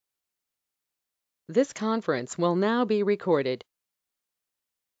This conference will now be recorded.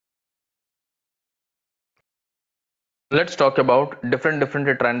 Let's talk about different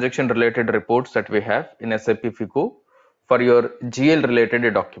transaction related reports that we have in SAP FICO for your GL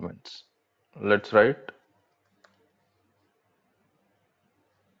related documents. Let's write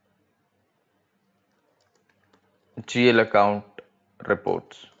GL account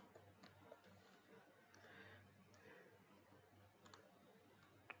reports.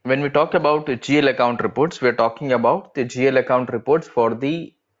 When we talk about GL account reports, we are talking about the GL account reports for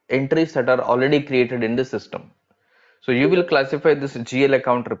the entries that are already created in the system. So you will classify this GL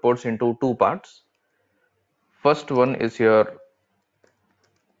account reports into two parts. First one is your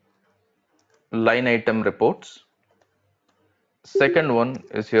line item reports. Second one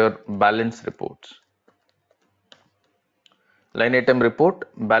is your balance reports. Line item report,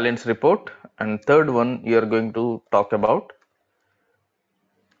 balance report, and third one you are going to talk about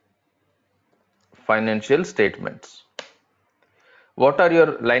financial statements. What are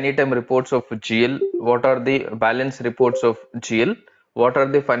your line item reports of GL? What are the balance reports of GL? What are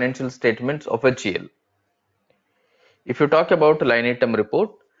the financial statements of a GL? If you talk about line item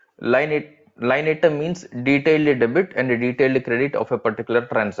report, line item means detailed debit and a detailed credit of a particular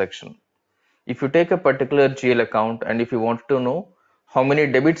transaction. If you take a particular GL account and if you want to know how many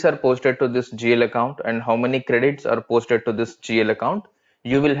debits are posted to this GL account and how many credits are posted to this GL account,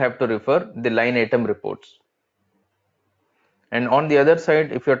 you will have to refer the line item reports. And on the other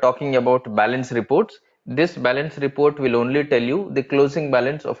side, if you're talking about balance reports, this balance report will only tell you the closing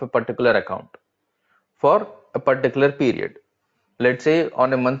balance of a particular account for a particular period. Let's say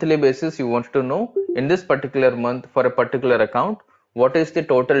on a monthly basis, you want to know in this particular month for a particular account, what is the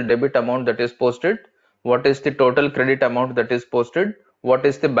total debit amount that is posted, what is the total credit amount that is posted, what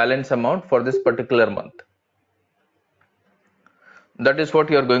is the balance amount for this particular month. That is what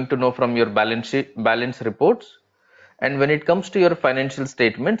you are going to know from your balance reports. And when it comes to your financial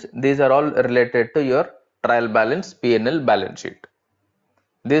statements, these are all related to your trial balance, P&L balance sheet.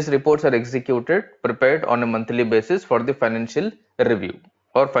 These reports are prepared on a monthly basis for the financial review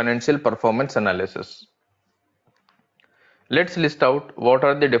or financial performance analysis. Let's list out what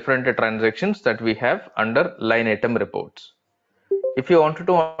are the different transactions that we have under line item reports. If you wanted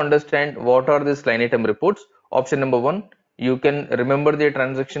to understand what are these line item reports, option number 1, you can remember the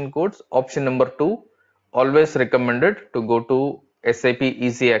transaction codes. Option number 2, always recommended to go to SAP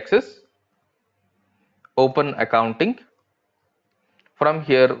Easy Access, open accounting. From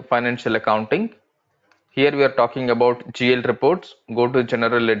here, financial accounting. Here we are talking about GL reports. Go to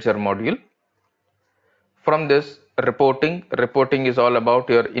general ledger module. From this, reporting is all about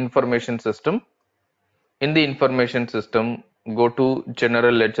your information system. In the information system, go to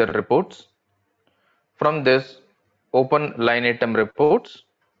general ledger reports. From this, open line item reports.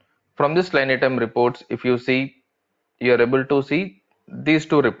 From this line item reports, if you see, you are able to see these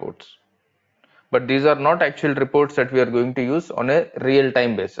two reports. But these are not actual reports that we are going to use on a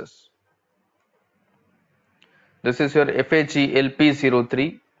real-time basis. This is your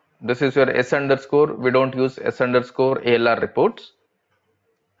FAGLP03. This is your S underscore. We don't use S underscore ALR reports.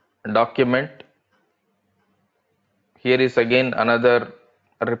 Document. Here is again another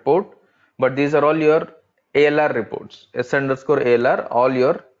report, but these are all your ALR reports. S underscore ALR, all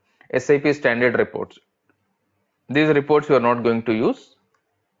your SAP standard reports. These reports you are not going to use.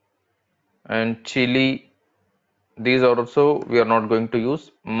 And Chile, these also we are not going to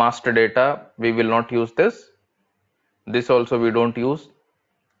use. Master data, we will not use this. This also we don't use.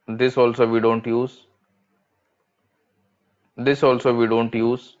 This also we don't use. This also we don't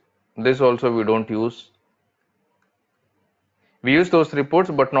use. This also we don't use. We use those reports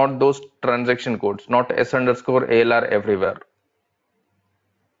but not those transaction codes, not S underscore ALR everywhere.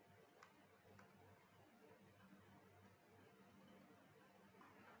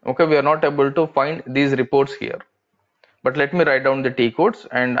 Okay, we are not able to find these reports here. But let me write down the T codes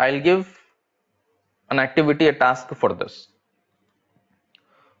and I'll give an activity, a task for this.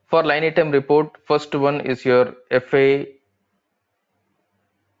 For line item report, first one is your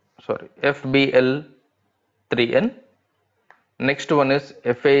FBL3N. Next one is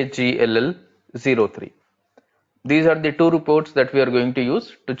FAGLL03. These are the two reports that we are going to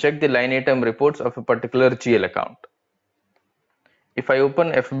use to check the line item reports of a particular GL account. If I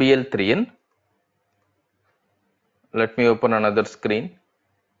open FBL3N, let me open another screen.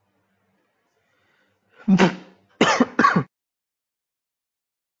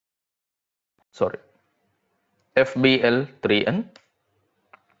 Sorry, FBL3N.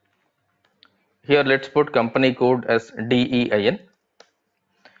 Here let's put company code as DEIN.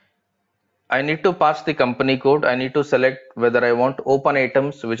 I need to pass the company code. I need to select whether I want open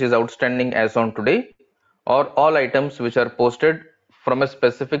items which is outstanding as on today, or all items which are posted from a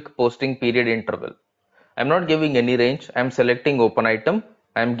specific posting period interval. I'm not giving any range. I'm selecting open item.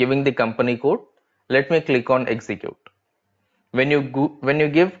 I'm giving the company code. Let me click on execute. When you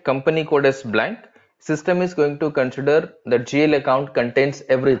give company code as blank, system is going to consider that GL account contains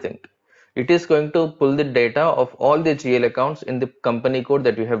everything. It is going to pull the data of all the GL accounts in the company code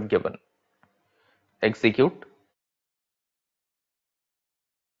that you have given. Execute.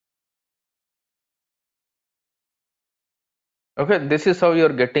 Okay, this is how you're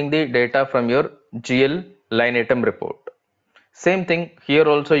getting the data from your GL line item report. Same thing here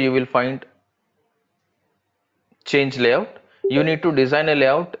also you will find change layout. You need to design a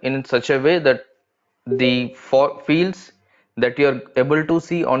layout in such a way that the fields that you're able to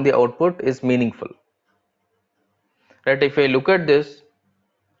see on the output is meaningful. Right, if I look at this,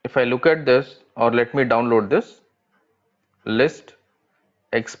 or let me download this list,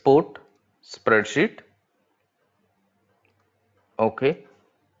 export spreadsheet. Okay,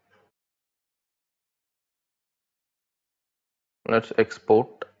 let's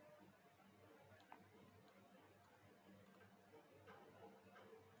export.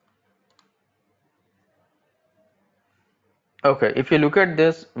 Okay, if you look at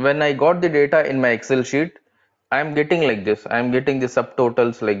this, when I got the data in my Excel sheet, I'm getting like this. I'm getting the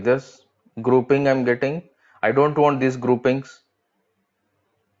subtotals like this. Grouping I'm getting. I don't want these groupings.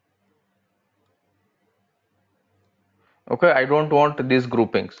 Okay, I don't want these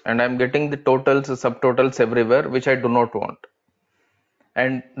groupings, and I'm getting the totals, subtotals everywhere, which I do not want.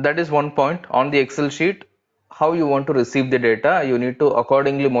 And that is one point on the Excel sheet. How you want to receive the data, you need to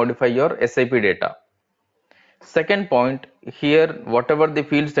accordingly modify your SAP data. Second point here, whatever the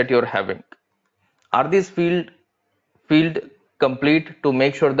fields that you're having, are these field complete to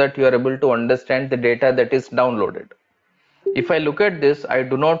make sure that you are able to understand the data that is downloaded. If I look at this, I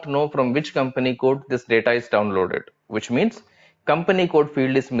do not know from which company code this data is downloaded, which means company code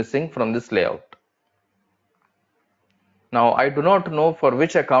field is missing from this layout. Now I do not know for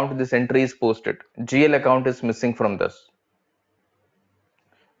which account this entry is posted. GL account is missing from this.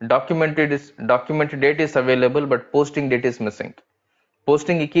 Document date is available, but posting date is missing.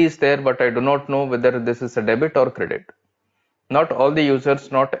 Posting key is there, but I do not know whether this is a debit or credit. Not all the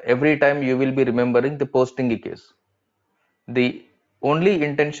users, not every time you will be remembering the posting keys. The only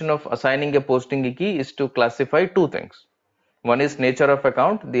intention of assigning a posting key is to classify two things. One is nature of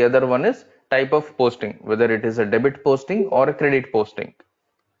account, the other one is type of posting, whether it is a debit posting or a credit posting.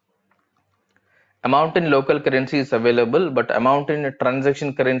 Amount in local currency is available, but amount in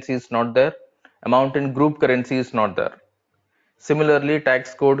transaction currency is not there. Amount in group currency is not there. Similarly,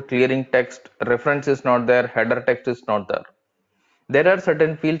 tax code, clearing text, reference is not there, header text is not there. There are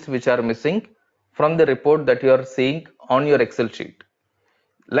certain fields which are missing from the report that you are seeing on your Excel sheet.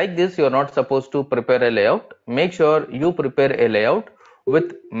 Like this, you are not supposed to prepare a layout. Make sure you prepare a layout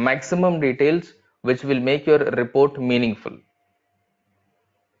with maximum details which will make your report meaningful.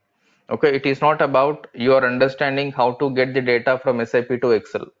 Okay, it is not about your understanding how to get the data from SAP to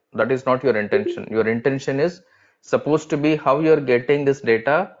Excel. That is not your intention. Your intention is supposed to be how you are getting this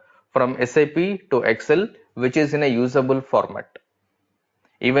data from SAP to Excel, which is in a usable format.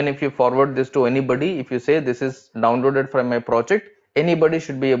 Even if you forward this to anybody, if you say this is downloaded from my project, anybody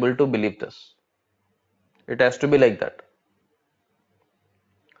should be able to believe this. It has to be like that.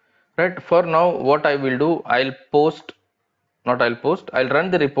 Right, for now what I will do, I'll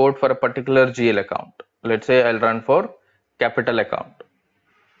run the report for a particular GL account. Let's say I'll run for capital account,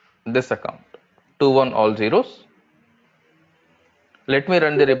 this account, 21 all zeros. Let me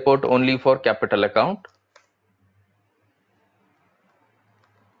run the report only for capital account.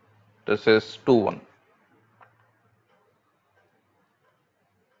 This is 21.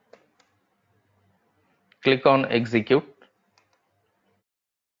 Click on execute.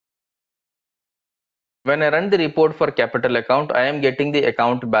 When I run the report for capital account, I am getting the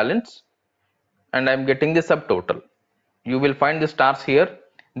account balance and I am getting the subtotal. You will find the stars here.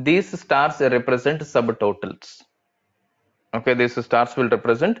 These stars represent subtotals. Okay, these stars will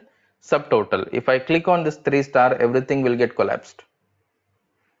represent subtotal. If I click on this 3 star, everything will get collapsed.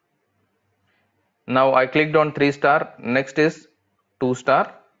 Now I clicked on 3 star, next is 2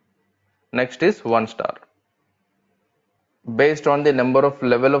 star, next is 1 star. Based on the number of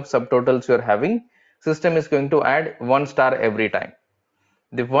level of subtotals you are having, system is going to add 1 star every time.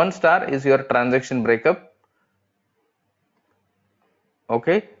 The 1 star is your transaction breakup.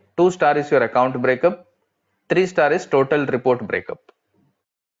 Okay, 2 star is your account breakup. 3 star is total report breakup.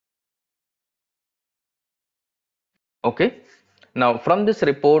 Okay, Now, from this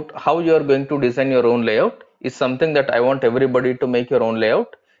report, how you are going to design your own layout is something that I want everybody to make your own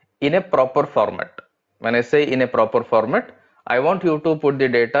layout in a proper format. When I say in a proper format, I want you to put the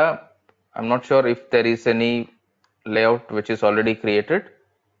data. I'm not sure if there is any layout which is already created.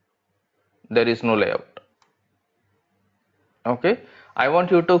 There is no layout. Okay. I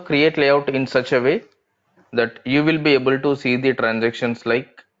want you to create layout in such a way that you will be able to see the transactions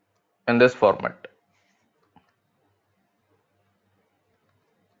like in this format.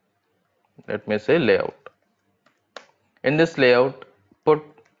 Let me say layout. In this layout, put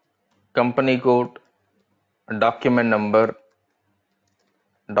company code, document number,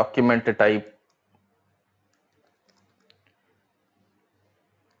 document type,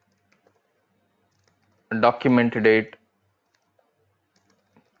 document date,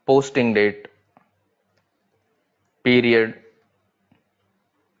 posting date, period,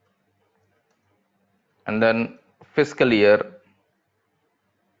 and then fiscal year,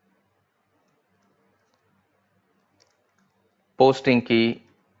 posting key,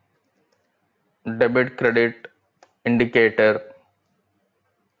 debit credit indicator,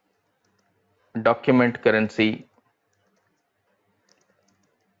 document currency,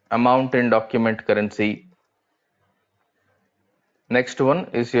 amount in document currency. Next one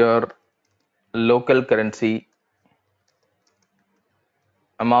is your local currency,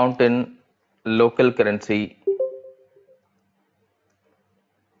 amount in local currency.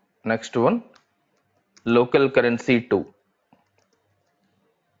 Next one, local currency 2,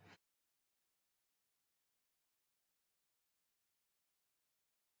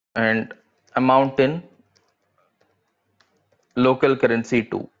 and amount in local currency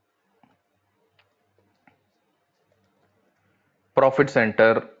 2. Profit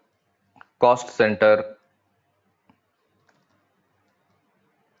center, cost center,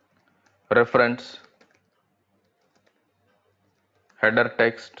 reference, header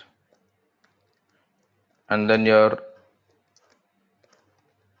text, and then your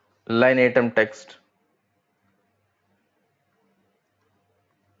line item text.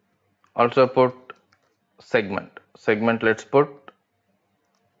 Also put segment, let's put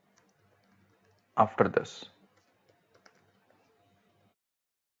after this.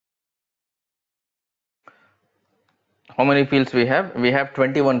 How many fields we have? We have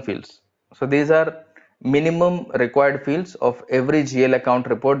 21 fields. So these are minimum required fields of every GL account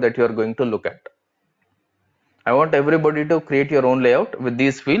report that you are going to look at. I want everybody to create your own layout with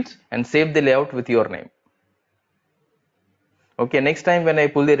these fields and save the layout with your name. Okay, next time when I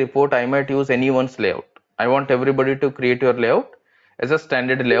pull the report, I might use anyone's layout. I want everybody to create your layout as a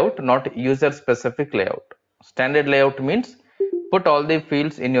standard layout, not user specific layout. Standard layout means put all the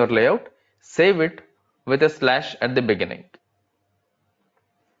fields in your layout, save it with a slash at the beginning.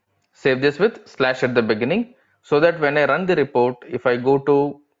 Save this with slash at the beginning so that when I run the report, if I go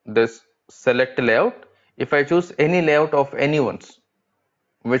to this select layout, if I choose any layout of anyone's,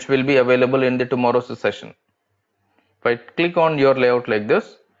 which will be available in the tomorrow's session, if I click on your layout like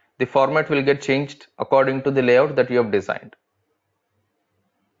this, the format will get changed according to the layout that you have designed.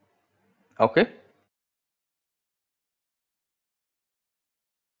 Okay.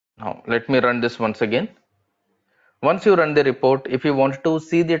 Now let me run this once again. Once you run the report, if you want to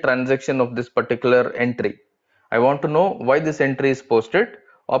see the transaction of this particular entry, I want to know why this entry is posted.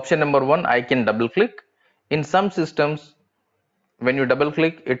 Option number 1, I can double click. In some systems, when you double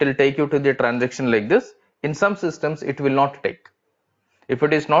click, it will take you to the transaction like this. In some systems, it will not take. If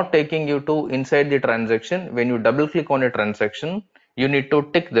it is not taking you to inside the transaction, when you double click on a transaction, you need to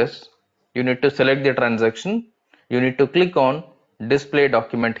tick this. You need to select the transaction. You need to click on display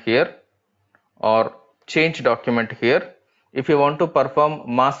document here or change document here. If you want to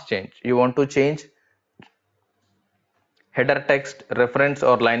perform mass change, you want to change header text, reference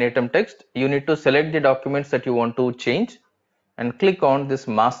or line item text, you need to select the documents that you want to change and click on this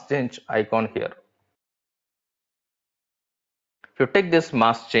mass change icon here. If you take this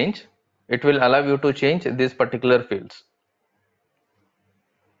mass change, it will allow you to change these particular fields.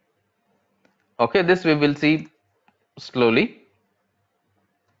 Okay, this we will see slowly.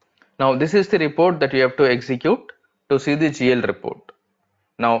 Now this is the report that you have to execute to see the GL report.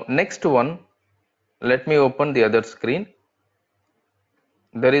 Now next one, let me open the other screen.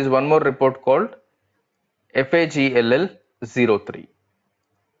 There is one more report called FAGLL03.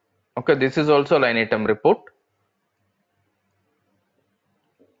 Okay, this is also line item report.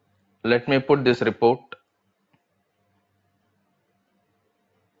 Let me put this report.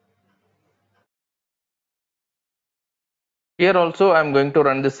 Here also I am going to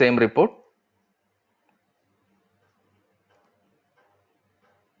run the same report.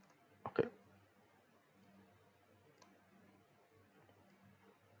 Okay.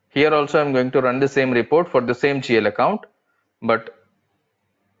 Here also I'm going to run the same report for the same GL account, but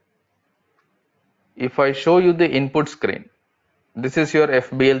if I show you the input screen, this is your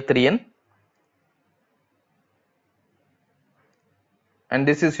FBL3N and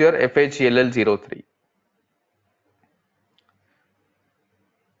this is your FHLL03.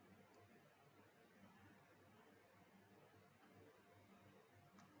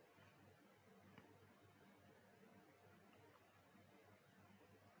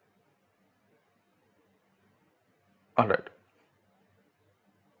 Alright.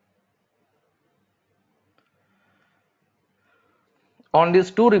 On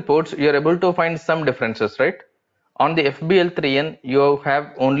these two reports, you are able to find some differences, right? On the FBL3N, you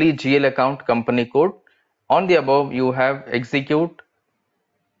have only GL account company code. On the above, you have execute.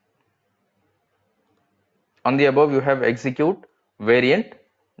 On the above, you have execute, variant,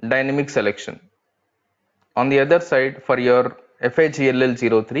 dynamic selection. On the other side, for your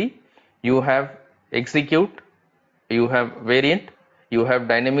FHELL03, you have execute, you have variant, you have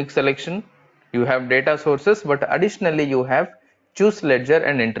dynamic selection, you have data sources, but additionally you have choose ledger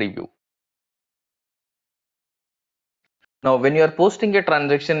and entry view. Now, when you are posting a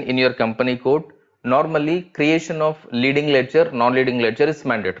transaction in your company code, normally creation of leading ledger, non-leading ledger is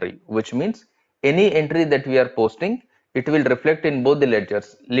mandatory, which means any entry that we are posting, it will reflect in both the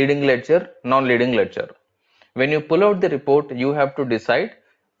ledgers, leading ledger, non-leading ledger. When you pull out the report, you have to decide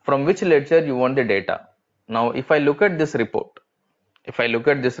from which ledger you want the data. Now, if I look at this report,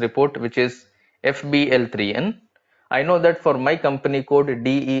 which is FBL3N, I know that for my company code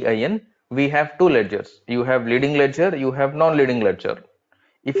DEIN, we have two ledgers. You have leading ledger, you have non-leading ledger.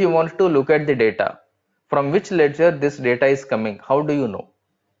 If you want to look at the data, from which ledger this data is coming, how do you know?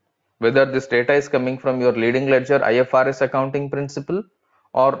 Whether this data is coming from your leading ledger IFRS accounting principle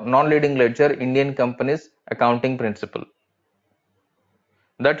or non-leading ledger Indian companies accounting principle.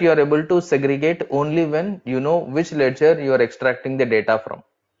 That you are able to segregate only when you know which ledger you are extracting the data from.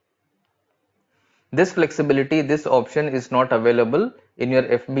 This flexibility, this option is not available in your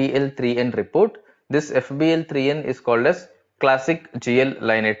FBL3N report. This FBL3N is called as classic GL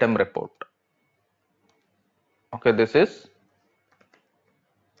line item report. Okay, this is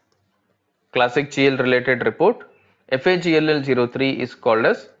classic GL related report. FAGLL03 is called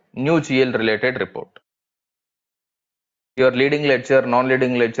as new GL related report. Your leading ledger,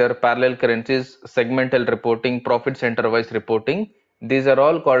 non-leading ledger, parallel currencies, segmental reporting, profit center wise reporting, these are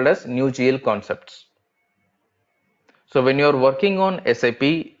all called as new GL concepts. So when you are working on SAP,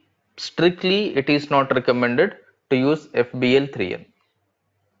 strictly it is not recommended to use FBL3N.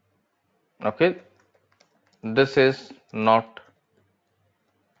 Okay, this is not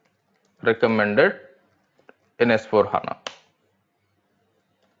recommended in S4 HANA.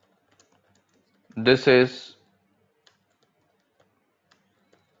 This is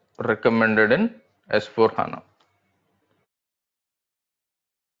recommended in S4 HANA.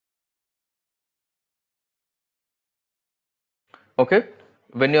 Okay,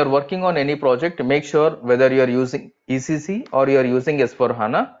 when you are working on any project, make sure whether you are using ECC or you are using S4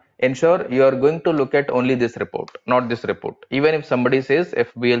 HANA, ensure you are going to look at only this report, not this report. Even if somebody says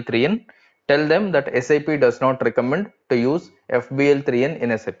FBL3N, tell them that SAP does not recommend to use FBL3N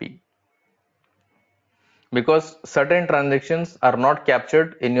in SAP, because certain transactions are not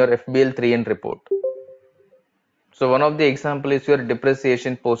captured in your FBL3N report. So one of the example is your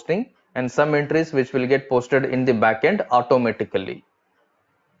depreciation posting and some entries which will get posted in the backend automatically.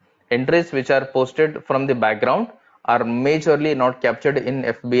 Entries which are posted from the background are majorly not captured in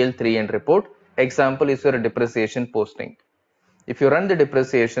FBL3N report. Example is your depreciation posting. If you run the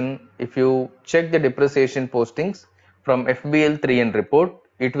depreciation, if you check the depreciation postings from FBL3N report,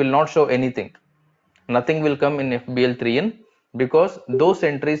 it will not show anything. Nothing will come in FBL3N because those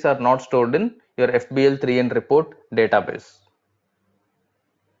entries are not stored in your FBL3N report database.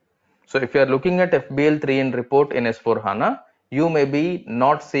 So if you are looking at FBL3N report in S4 HANA, you may be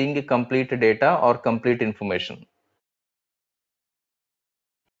not seeing complete data or complete information.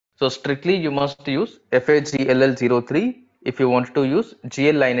 So strictly you must use FAGLL03 if you want to use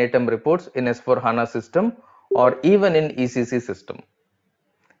GL line item reports in S4 HANA system or even in ECC system.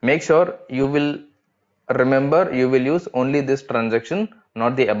 Make sure you will remember you will use only this transaction,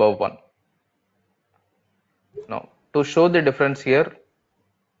 not the above one. Now to show the difference here,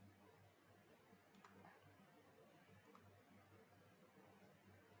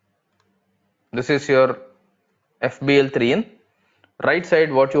 this is your FBL3N. Right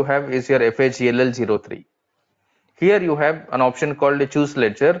side what you have is your FHELL03. Here you have an option called choose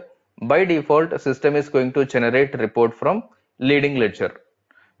ledger. By default, system is going to generate report from leading ledger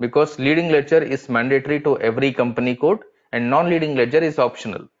because leading ledger is mandatory to every company code and non-leading ledger is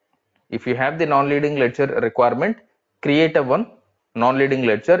optional. If you have the non-leading ledger requirement, create a one non-leading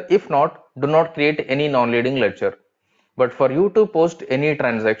ledger. If not, do not create any non-leading ledger. But for you to post any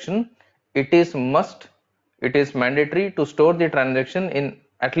transaction, it is mandatory to store the transaction in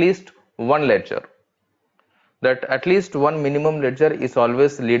at least one ledger. That at least one minimum ledger is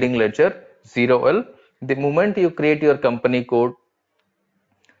always leading ledger 0L. The moment you create your company code,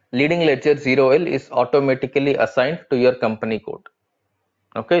 leading ledger 0L is automatically assigned to your company code.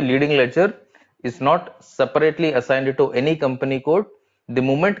 Okay, leading ledger is not separately assigned to any company code. The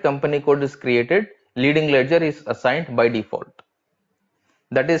moment company code is created, leading ledger is assigned by default.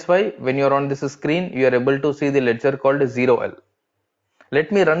 That is why when you are on this screen, you are able to see the ledger called 0L.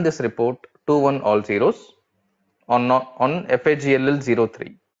 Let me run this report 21 all zeros on FAGLL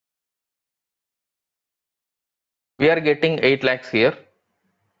 03. We are getting 8 lakhs here.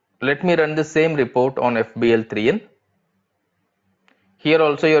 Let me run the same report on FBL 3N. Here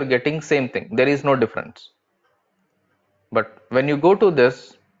also you are getting same thing. There is no difference. But when you go to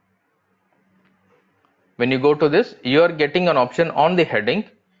this, you are getting an option on the heading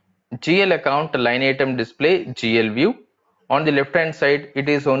GL account line item display GL view. On the left hand side, it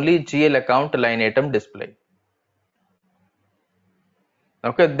is only GL account line item display.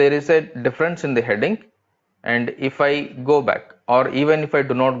 Okay, there is a difference in the heading, and if I go back, or even if I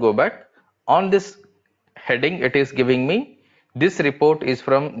do not go back, on this heading it is giving me this report is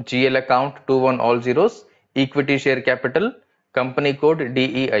from GL account 21 all zeros, equity share capital, company code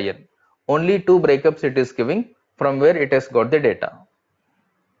DEIN. Only two breakups it is giving from where it has got the data.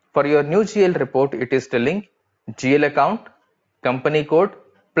 For your new GL report, it is telling GL account, company code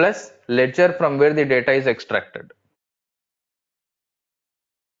plus ledger from where the data is extracted.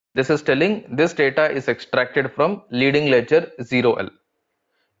 This is telling this data is extracted from leading ledger 0L.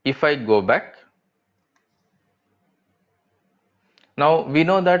 If I go back, now we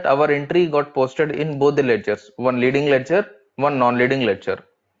know that our entry got posted in both the ledgers, one leading ledger, one non-leading ledger.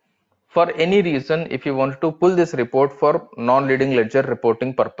 For any reason, if you want to pull this report for non-leading ledger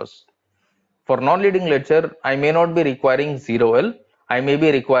reporting purpose, for non-leading ledger, I may not be requiring 0L, I may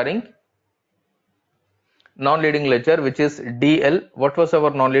be requiring non-leading ledger, which is DL. What was our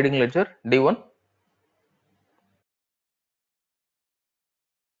non-leading ledger? D1.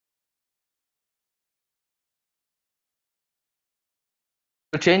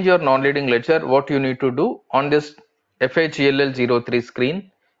 To change your non-leading ledger, what you need to do on this FHELL03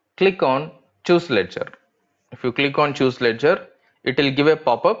 screen, click on choose ledger. If you click on choose ledger, it will give a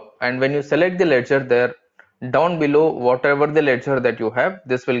pop-up, and when you select the ledger there, down below whatever the ledger that you have,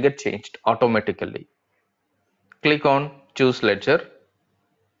 this will get changed automatically. Click on choose ledger,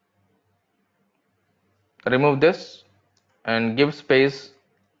 remove this and give space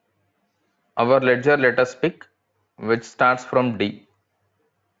our ledger, let us pick which starts from D.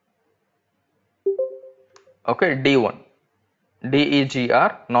 Okay, D1.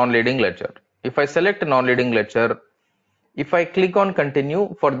 DEGR non-leading ledger. If I select non-leading ledger, if I click on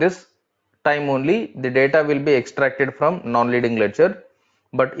continue, for this time only the data will be extracted from non-leading ledger.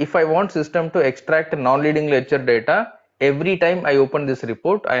 But if I want system to extract non-leading ledger data every time I open this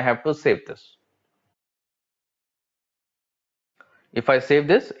report, I have to save this. If I save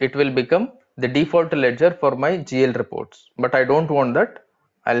this, it will become the default ledger for my GL reports. But I don't want that.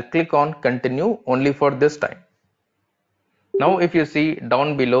 I'll click on continue only for this time. Now if you see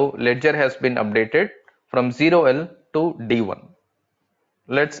down below, ledger has been updated from 0L to D1.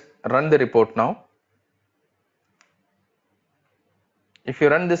 Let's run the report now. If you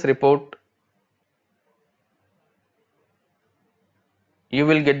run this report, you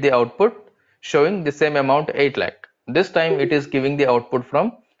will get the output showing the same amount 8 lakh. This time it is giving the output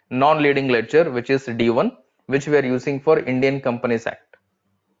from non-leading ledger, which is D1, which we are using for Indian Companies Act.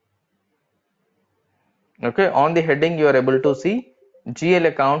 Okay, on the heading you are able to see GL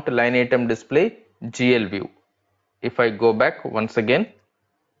account line item display GL view. If I go back once again,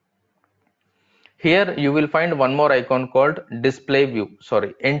 here you will find one more icon called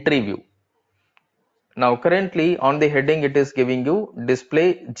entry view. Now currently on the heading it is giving you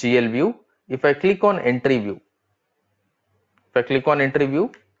display GL view. If I click on entry view,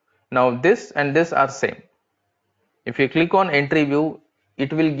 now this and this are same. If you click on entry view,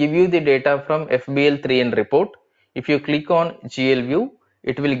 it will give you the data from FBL3N report. If you click on GL view,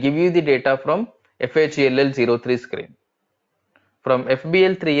 it will give you the data from FHELL03 screen. From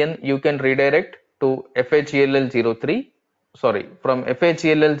FBL3N, you can redirect to FHELL03. From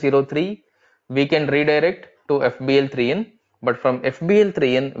FHELL03, we can redirect to FBL3N, but from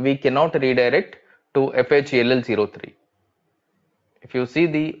FBL3N, we cannot redirect to FHELL03. If you see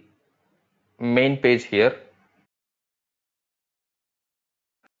the main page here,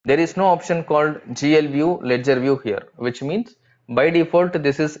 There is no option called GL view, ledger view here, which means by default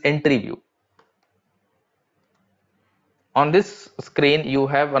this is entry view. On this screen you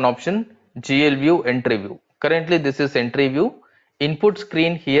have an option GL view, entry view. Currently this is entry view. Input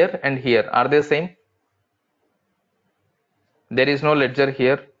screen here and here, are they same? There is no ledger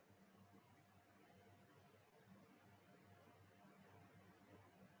here.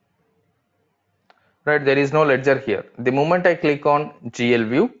 Right, there is no ledger here. The moment I click on GL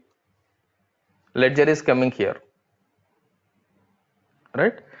view, ledger is coming here.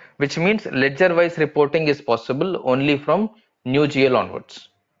 Right, which means ledger wise reporting is possible only from new GL onwards.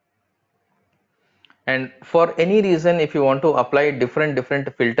 And for any reason, if you want to apply different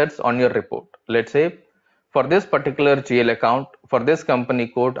filters on your report, let's say for this particular GL account, for this company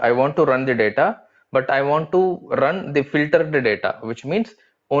code, I want to run the data, but I want to run the filtered data, which means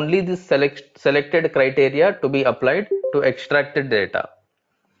only the selected criteria to be applied to extracted data.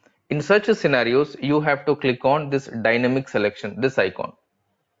 In such scenarios, you have to click on this dynamic selection, this icon,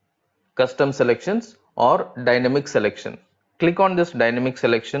 custom selections or dynamic selection. Click on this dynamic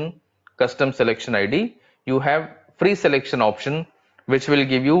selection, custom selection ID. You have free selection option, which will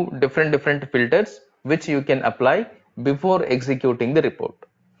give you different filters which you can apply before executing the report.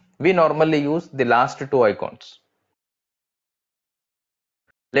 We normally use the last two icons.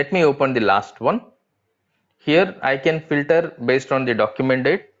 Let me open the last one. Here I can filter based on the document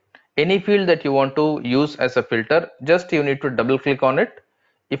date. Any field that you want to use as a filter, just you need to double click on it.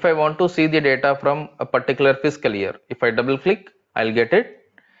 If I want to see the data from a particular fiscal year, if I double click, I'll get it.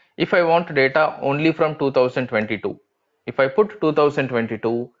 If I want data only from 2022, if I put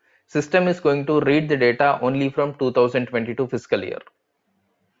 2022, system is going to read the data only from 2022 fiscal year.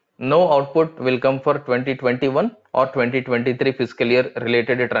 No output will come for 2021 or 2023 fiscal year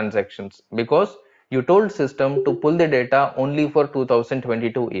related transactions because you told system to pull the data only for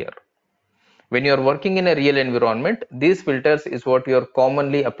 2022 year. When you are working in a real environment, these filters is what you are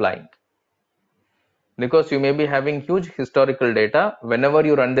commonly applying. Because you may be having huge historical data, whenever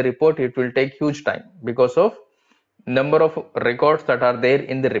you run the report, it will take huge time because of number of records that are there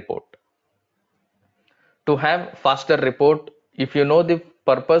in the report. To have faster report, if you know the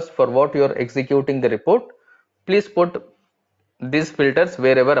purpose for what you are executing the report, please put these filters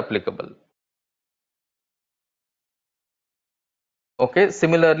wherever applicable. Okay,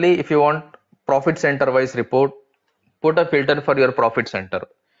 similarly, if you want profit center wise report, put a filter for your profit center.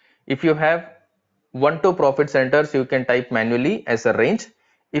 If you have 1 to profit centers, you can type manually as a range.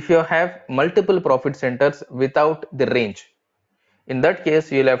 If you have multiple profit centers without the range, in that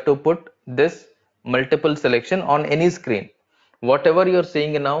case you'll have to put this multiple selection on any screen. Whatever you're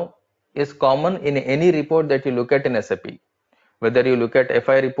seeing now is common in any report that you look at in SAP. Whether you look at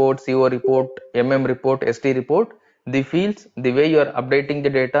FI report, CO report, MM report, ST report, the fields, the way you are updating the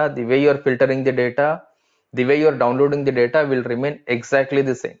data, the way you are filtering the data, the way you are downloading the data will remain exactly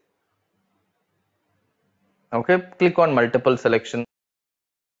the same. Okay, click on multiple selection.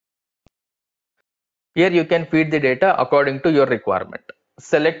 Here you can feed the data according to your requirement.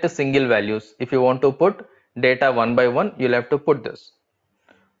 Select single values. If you want to put data one by one, you'll have to put this.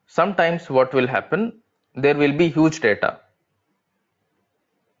 Sometimes what will happen, there will be huge data.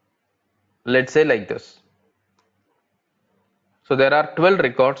 Let's say like this. So there are 12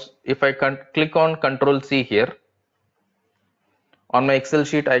 records. If I can click on Control C here, on my Excel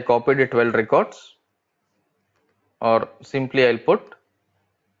sheet I copied the 12 records, or simply I'll put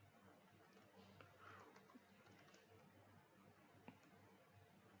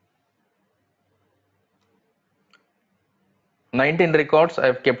 19 records I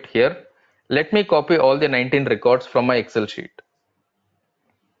have kept here. Let me copy all the 19 records from my Excel sheet.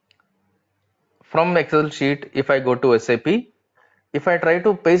 From Excel sheet, if I go to SAP, if I try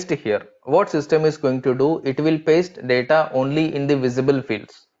to paste here, what system is going to do? It will paste data only in the visible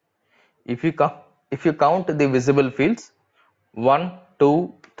fields. If you count the visible fields, 1,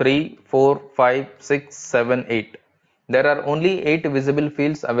 2, 3, 4, 5, 6, 7, 8. There are only 8 visible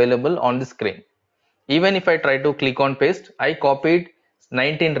fields available on the screen. Even if I try to click on paste, I copied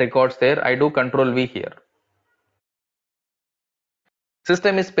 19 records there. I do Control V here.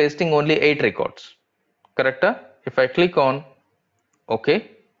 System is pasting only 8 records. Correct? If I click on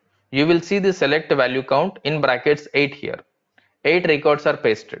OK, you will see the select value count in brackets 8 here. 8 records are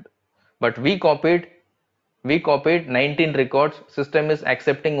pasted, but we copied 19 records. System is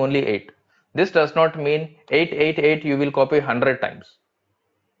accepting only 8. This does not mean 8 you will copy 100 times.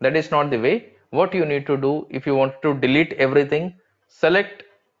 That is not the way. What you need to do, if you want to delete everything, select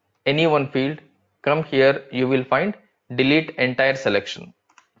any one field, come here, you will find delete entire selection.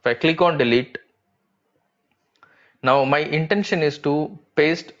 If I click on delete, Now my intention is to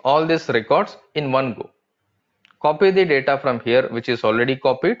paste all these records in one go. Copy the data from here, which is already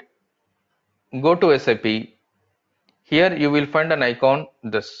copied. Go to SAP. Here you will find an icon,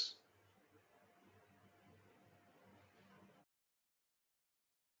 this.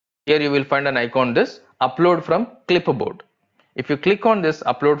 Here you will find an icon, this upload from clipboard. If you click on this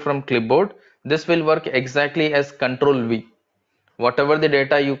upload from clipboard, this will work exactly as Control V. Whatever the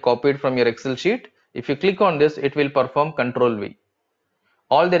data you copied from your Excel sheet, if you click on this, it will perform Control V.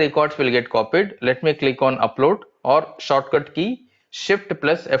 All the records will get copied. Let me click on upload, or shortcut key Shift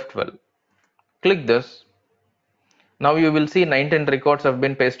plus F12. Click this. Now you will see 19 records have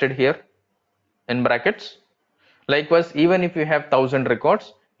been pasted here in brackets. Likewise, even if you have 1000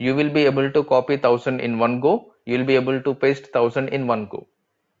 records, you will be able to copy 1000 in one go. You will be able to paste 1000 in one go.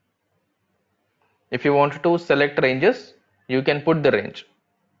 If you want to select ranges, you can put the range.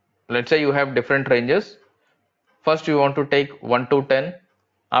 Let's say you have different ranges. First you want to take 1 to 10.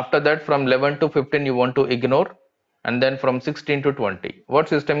 After that, from 11 to 15 you want to ignore, and then from 16 to 20. What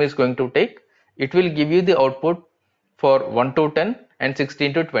system is going to take? It will give you the output for 1 to 10 and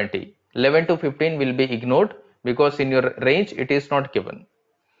 16 to 20. 11 to 15 will be ignored because in your range it is not given.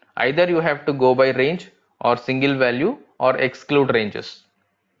 Either you have to go by range or single value or exclude ranges,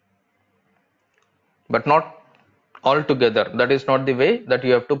 but not all together. That is not the way that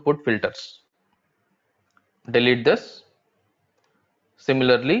you have to put filters. Delete this.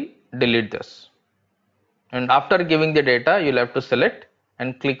 Similarly, delete this. And after giving the data, you'll have to select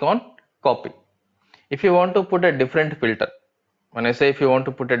and click on copy. If you want to put a different filter, when I say if you want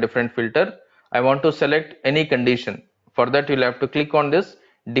to put a different filter, I want to select any condition. For that, you'll have to click on this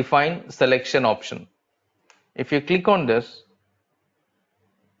define selection option. If you click on this,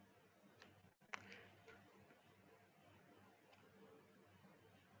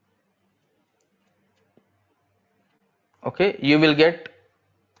 okay, you will get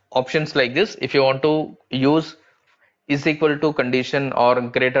options like this. If you want to use is equal to condition, or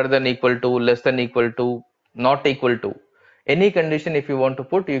greater than equal to, less than equal to, not equal to, any condition if you want to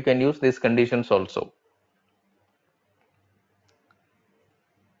put, you can use these conditions also.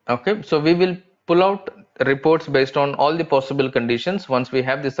 Okay, so we will pull out reports based on all the possible conditions once we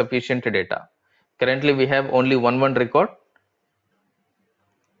have the sufficient data. Currently we have only one record.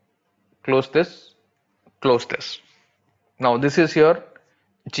 Close this, close this. Now this is your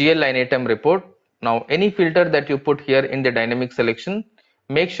GL line item report. Now any filter that you put here in the dynamic selection,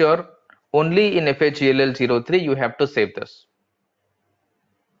 make sure only in FHGLL03 you have to save this.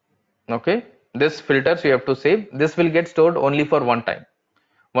 Okay, this filters you have to save. This will get stored only for one time.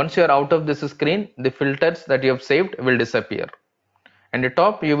 Once you are out of this screen, the filters that you have saved will disappear. And at the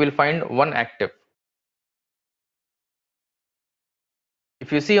top you will find one active.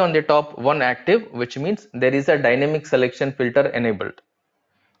 If you see on the top one active, which means there is a dynamic selection filter enabled.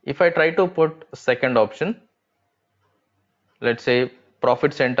 If I try to put second option, let's say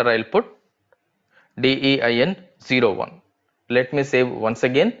profit center, I'll put DEIN01. Let me save once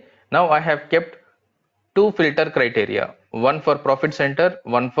again. Now I have kept two filter criteria, one for profit center,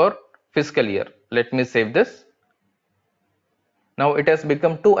 one for fiscal year. Let me save this. Now it has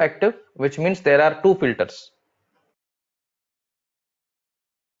become two active, which means there are two filters.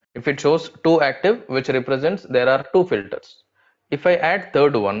 If it shows two active, which represents there are two filters. If I add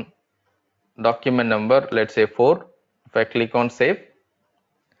third one, document number, let's say 4, if I click on save,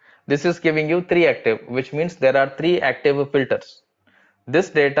 this is giving you 3 active, which means there are 3 active filters. This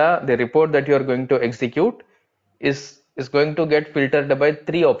data, the report that you are going to execute is going to get filtered by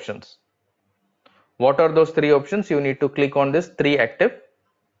 3 options. What are those 3 options? You need to click on this 3 active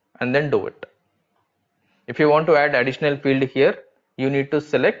and then do it. If you want to add additional field here, you need to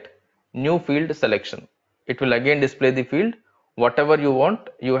select new field selection. It will again display the field. Whatever you want,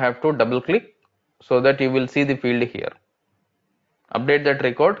 you have to double click so that you will see the field here. Update that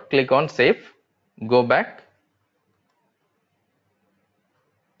record, click on save, go back,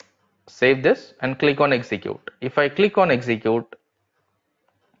 save this and click on execute. If I click on execute,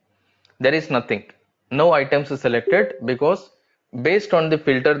 there is nothing. No items is selected because based on the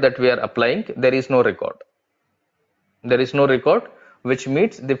filter that we are applying, there is no record. There is no record which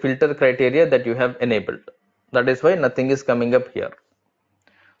meets the filter criteria that you have enabled. That is why nothing is coming up here.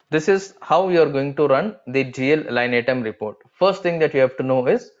 This is how you are going to run the GL line item report. First thing that you have to know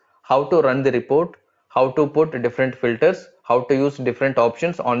is how to run the report, how to put different filters, how to use different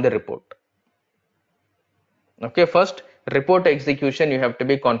options on the report. Okay, first report execution you have to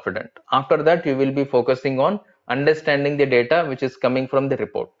be confident. After that you will be focusing on understanding the data which is coming from the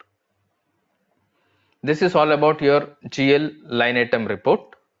report. This is all about your GL line item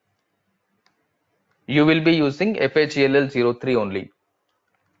report. you will be using FAGLL03 only.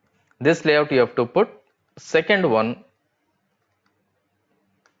 This layout you have to put. Second one,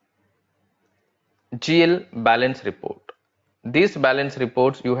 GL balance report. These balance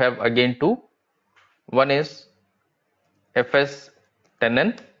reports you have again two. One is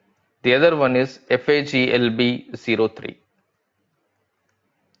FS10N, the other one is FAGLB03.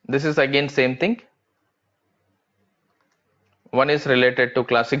 This is again same thing. One is related to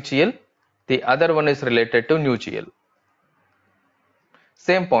classic GL, the other one is related to new GL.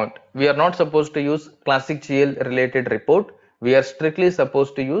 Same point, we are not supposed to use classic GL related report, we are strictly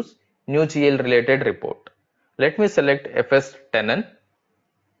supposed to use new GL related report. Let me select FS10N.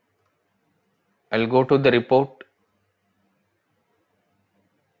 I'll go to the report.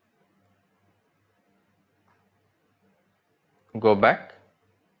 Go back.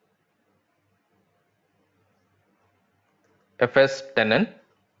 FS10N.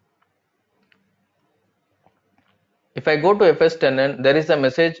 If I go to FS10N, there is a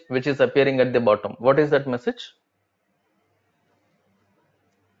message which is appearing at the bottom. What is that message?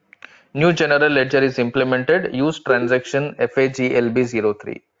 New general ledger is implemented. Use transaction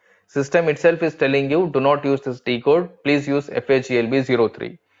FAGLB03. System itself is telling you do not use this T code. Please use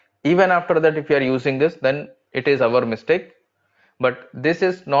FAGLB03. Even after that, if you are using this, then it is our mistake. But this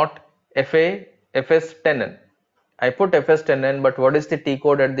is not FS10N. I put FS10N, but what is the T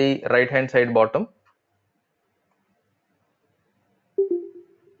code at the right hand side bottom?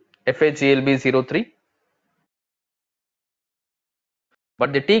 FAGLB03.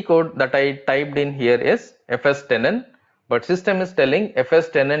 But the T code that I typed in here is FS10N, but system is telling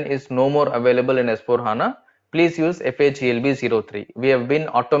FS10N is no more available in S4HANA. Please use FAGLB03. We have been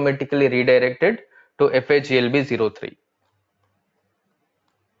automatically redirected to FAGLB03.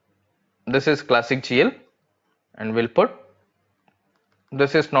 This is classic GL, and we'll put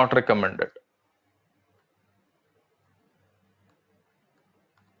this is not recommended.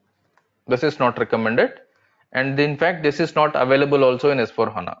 This is not recommended, and in fact this is not available also in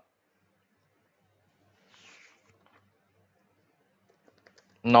S4HANA.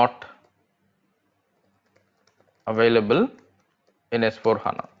 Not available in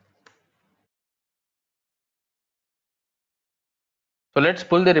S4HANA. So let's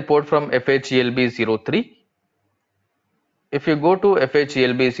pull the report from FAGLB03. If you go to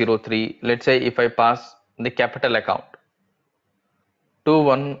FAGLB03, let's say if I pass the capital account 2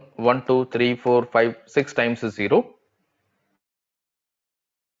 1 1 2 3 4 5 6 times is 0.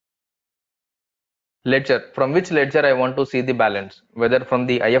 Ledger, from which ledger I want to see the balance, whether from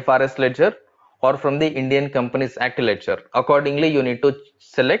the IFRS ledger or from the Indian Companies Act ledger. Accordingly, you need to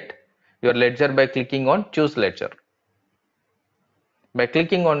select your ledger by clicking on choose ledger. By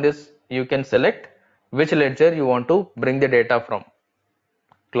clicking on this, you can select which ledger you want to bring the data from.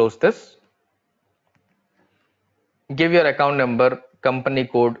 Close this. Give your account number, company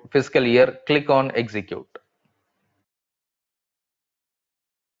code, fiscal year, click on execute.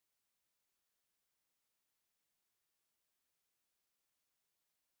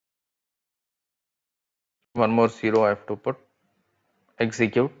 One more zero I have to put.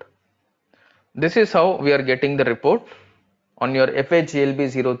 Execute. This is how we are getting the report on your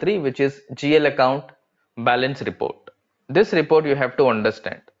FAGLB03, which is GL account balance report. This report you have to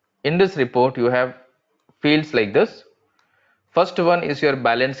understand. In this report you have fields like this. First one is your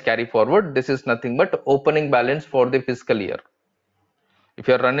balance carry forward. This is nothing but opening balance for the fiscal year. If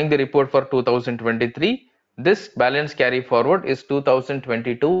you are running the report for 2023, this balance carry forward is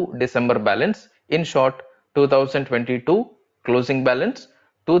 2022 December balance. In short, 2022 closing balance,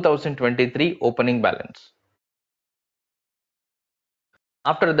 2023 opening balance.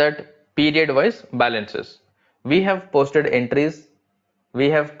 After that, period wise balances. We have posted entries. We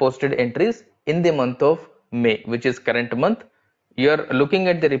have posted entries in the month of May, which is current month. You are looking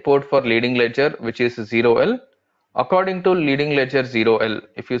at the report for leading ledger, which is 0L. According to leading ledger 0L,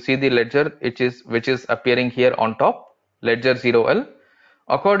 if you see the ledger which is appearing here on top, ledger 0L.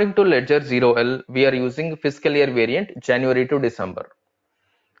 According to ledger 0L, we are using fiscal year variant January to December.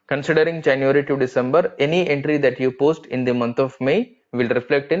 Considering January to December, any entry that you post in the month of May will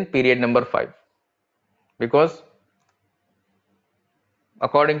reflect in period number 5, because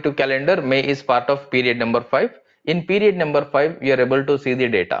according to calendar, May is part of period number 5. In period number 5, we are able to see the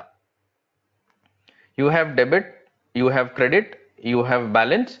data. You have debit, you have credit, you have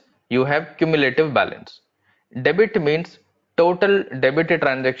balance, you have cumulative balance. Debit means total debit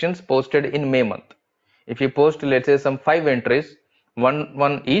transactions posted in May month. If you post, let's say, some 5 entries,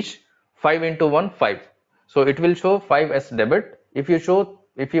 one each, 5 into 1, 5. So it will show 5 as debit. If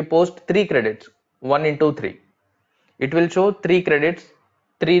you post 3 credits, 1 into 3, it will show 3 credits,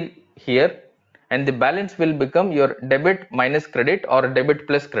 3 here, and the balance will become your debit minus credit or debit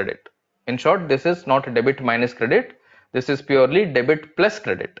plus credit. In short, this is not debit minus credit, this is purely debit plus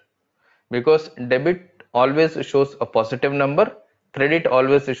credit, because debit always shows a positive number, credit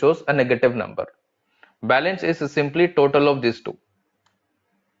always shows a negative number. Balance is simply total of these two.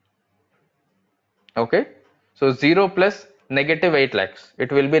 Okay, so 0 plus negative 8 lakhs,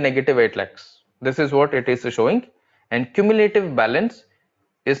 it will be negative 8 lakhs. This is what it is showing. And cumulative balance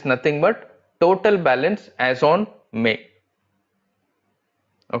is nothing but total balance as on May.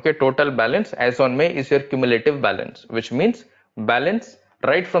 Okay, total balance as on May is your cumulative balance, which means balance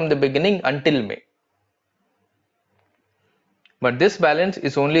right from the beginning until May. But this balance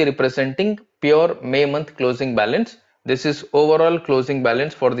is only representing pure May month closing balance. This is overall closing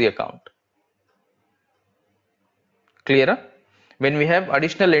balance for the account. Clear? When we have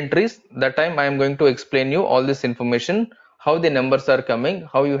additional entries, that time I am going to explain you all this information, how the numbers are coming,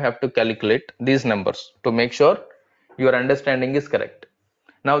 how you have to calculate these numbers to make sure your understanding is correct.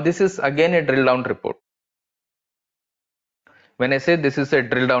 Now this is again a drill down report. When I say this is a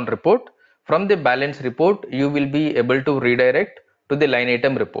drill down report, from the balance report you will be able to redirect to the line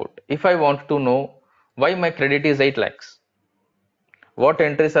item report. If I want to know why my credit is 8 lakhs, what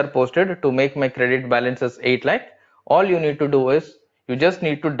entries are posted to make my credit balance as 8 lakh, all you need to do is you just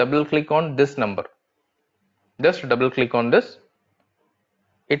need to double click on this number. Just double click on this.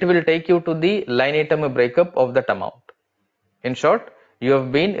 It will take you to the line item breakup of that amount. In short, you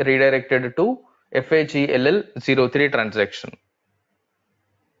have been redirected to FAGLL03 transaction.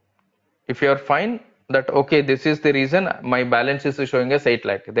 If you are fine that okay, this is the reason my balance is showing as 8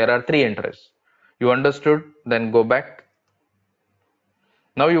 lakh, there are 3 entries. You understood, then go back.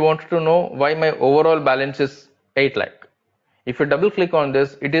 Now you want to know why my overall balance is 8 lakh. If you double click on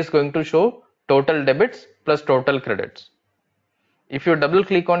this, it is going to show total debits plus total credits. If you double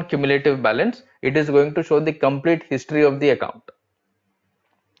click on cumulative balance, it is going to show the complete history of the account.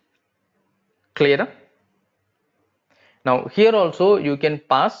 Clear? Now here also you can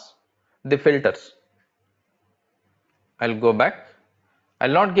pass the filters. I'll go back.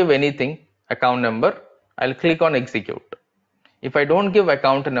 I'll not give anything, account number. I'll click on execute. If I don't give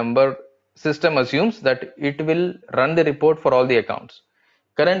account number, system assumes that it will run the report for all the accounts.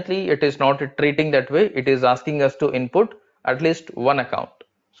 Currently it is not treating that way. It is asking us to input at least one account.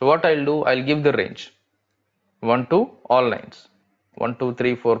 So what I'll do, I'll give the range 1 to all lines, 1 2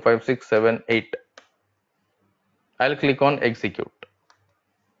 3 4 5 6 7 8. I'll click on execute.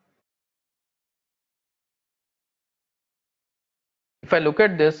 If I look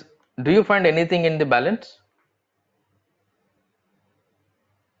at this, do you find anything in the balance?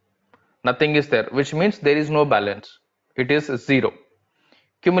 Nothing is there, which means there is no balance. It is 0.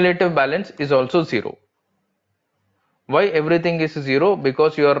 Cumulative balance is also 0. Why everything is 0?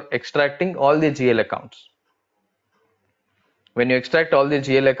 Because you are extracting all the GL accounts. When you extract all the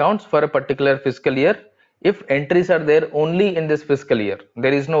GL accounts for a particular fiscal year, if entries are there only in this fiscal year,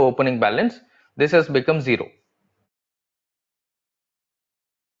 there is no opening balance, this has become 0.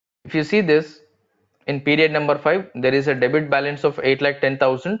 If you see this, in period number 5, there is a debit balance of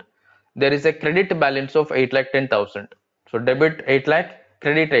 8,10,000. There is a credit balance of 8,10,000. So debit 8 lakh,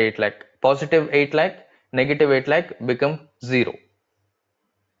 credit 8 lakh, positive 8 lakh, negative 8 lakh become 0.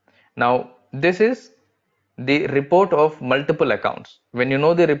 Now this is the report of multiple accounts. When you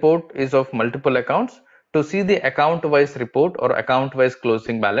know the report is of multiple accounts, to see the account wise report or account wise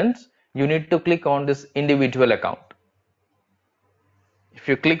closing balance, you need to click on this individual account. If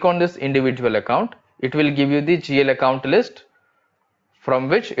you click on this individual account, it will give you the GL account list from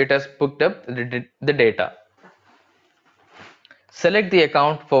which it has picked up the data. Select the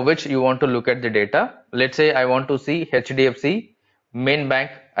account for which you want to look at the data. Let's say I want to see HDFC main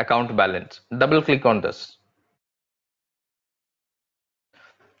bank account balance. Double click on this.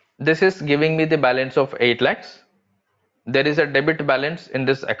 This is giving me the balance of 8 lakhs. There is a debit balance in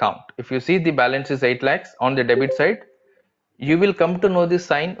this account. If you see the balance is 8 lakhs on the debit side, you will come to know this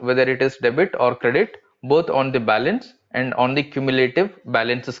sign whether it is debit or credit both on the balance and on the cumulative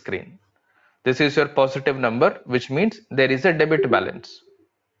balance screen. This is your positive number, which means there is a debit balance.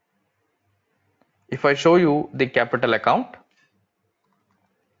 If I show you the capital account,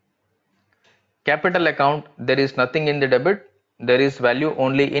 there is nothing in the debit, there is value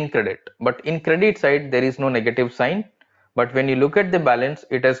only in credit, but in credit side there is no negative sign. But when you look at the balance,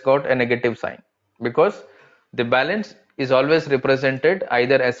 it has got a negative sign because the balance is always represented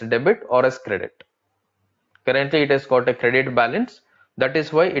either as debit or as credit. Currently it has got a credit balance, that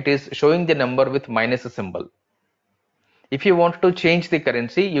is why it is showing the number with minus symbol. If you want to change the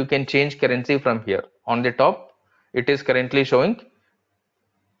currency, you can change currency from here. On the top, it is currently showing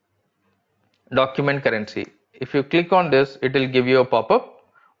document currency. If you click on this, it will give you a pop-up.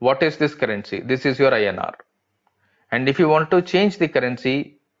 What is this currency? This is your INR. And if you want to change the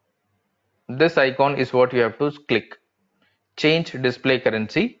currency, this icon is what you have to click. Change display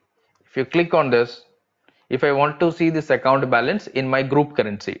currency. If you click on this, if I want to see this account balance in my group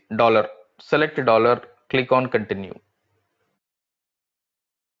currency, dollar, select dollar, click on continue.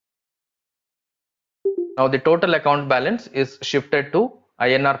 Now the total account balance is shifted to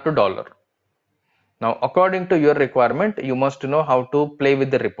INR to dollar. Now, according to your requirement, you must know how to play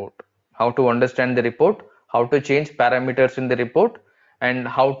with the report, how to understand the report, how to change parameters in the report, and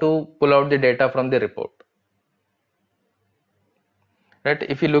how to pull out the data from the report. Right?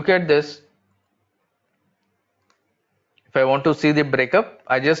 If you look at this, if I want to see the breakup,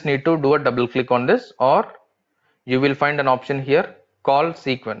 I just need to do a double click on this, or you will find an option here, call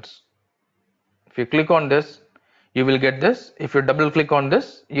sequence. If you click on this, you will get this. If you double click on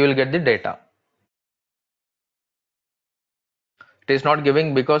this, you will get the data. It is not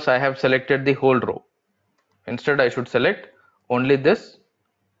giving because I have selected the whole row. Instead, I should select only this,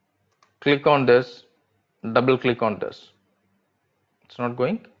 click on this, double click on this. It's not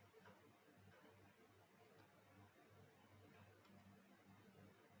going.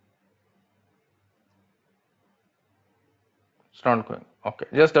 It's not going. Okay,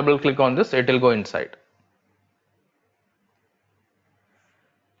 just double click on this, it will go inside.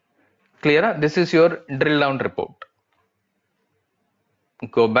 Clear? This is your drill down report.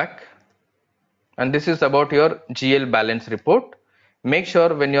 Go back, and this is about your GL balance report. Make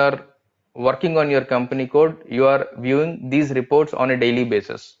sure when you are working on your company code, you are viewing these reports on a daily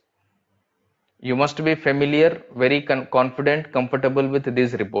basis. You must be familiar, very confident, comfortable with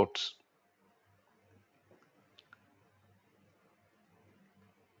these reports.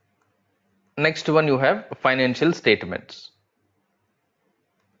 Next one, you have financial statements.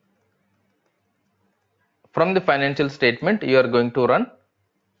 From the financial statement, you are going to run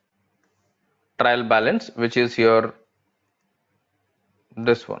trial balance, which is your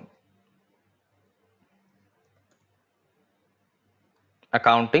this one,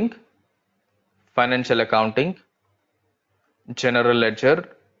 accounting, financial accounting, general ledger,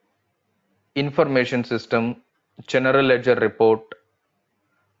 information system, general ledger report,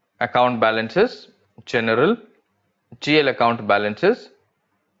 account balances, general, GL account balances.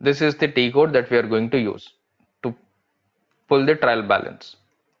 This is the T code that we are going to use to pull the trial balance.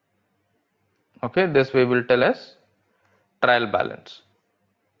 Okay, this we will tell as trial balance.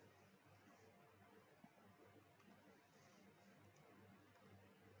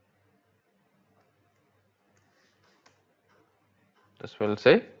 This will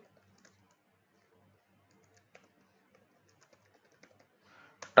say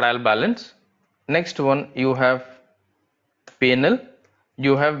trial balance. Next one, you have P&L,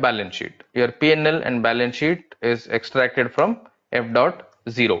 you have balance sheet. Your P&L and balance sheet is extracted from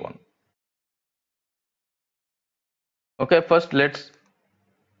F.01. Okay, first let's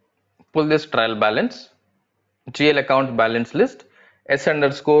pull this trial balance. GL account balance list S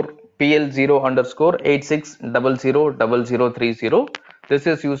underscore PL 0 underscore 86000030. This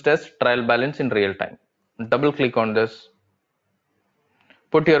is used as trial balance in real time. Double click on this.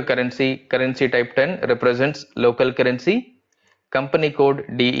 Put your currency. Currency type 10 represents local currency. Company code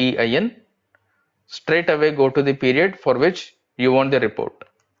DEIN. Straight away go to the period for which you want the report.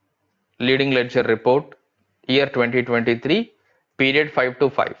 Leading ledger report, year 2023, period 5 to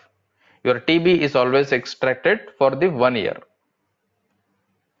 5. Your TB is always extracted for the 1 year.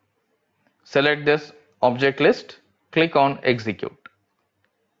 Select this object list, click on execute.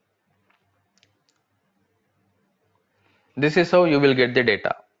 This is how you will get the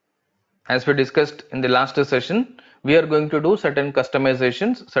data. As we discussed in the last session, we are going to do certain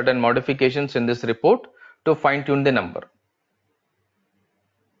customizations, certain modifications in this report to fine tune the number.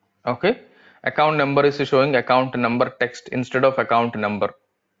 Okay, account number is showing account number text instead of account number.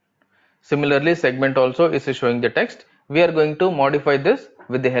 Similarly, segment also is showing the text. We are going to modify this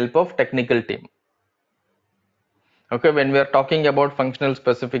with the help of technical team. Okay, when we are talking about functional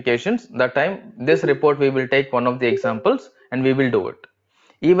specifications, that time this report we will take one of the examples and we will do it.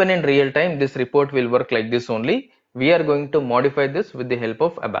 Even in real time, this report will work like this only. We are going to modify this with the help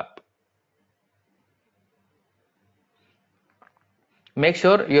of ABAP. Make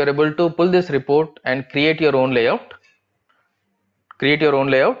sure you are able to pull this report and create your own layout. Create your own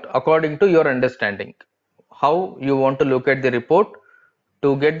layout according to your understanding. How you want to look at the report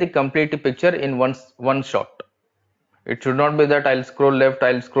to get the complete picture in one shot. It should not be that I'll scroll left,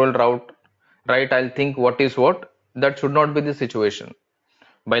 I'll scroll right, I'll think what is what. That should not be the situation.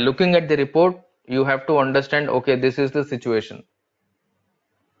 By looking at the report, you have to understand, okay, this is the situation.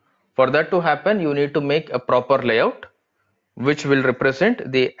 For that to happen, you need to make a proper layout which will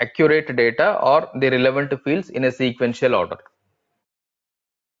represent the accurate data or the relevant fields in a sequential order.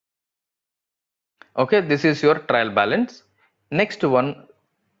 Okay, this is your trial balance. Next one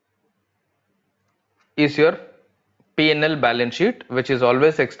is your P&L balance sheet, which is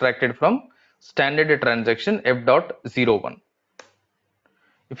always extracted from standard transaction F.01.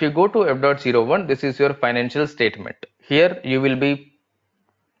 If you go to F.01, this is your financial statement. Here you will be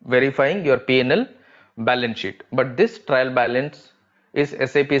verifying your P&L balance sheet. But this trial balance is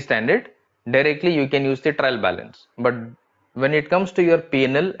SAP standard. Directly you can use the trial balance. But when it comes to your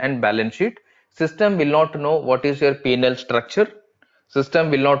P&L and balance sheet, system will not know what is your P&L structure.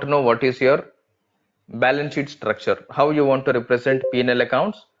 System will not know what is your balance sheet structure, how you want to represent P&L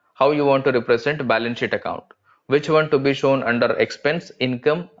accounts, how you want to represent balance sheet account, which one to be shown under expense,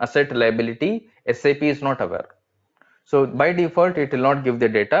 income, asset, liability. SAP is not aware. So by default, it will not give the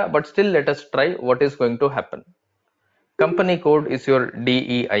data, but still let us try what is going to happen. Company code is your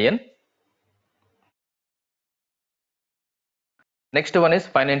DEIN. Next one is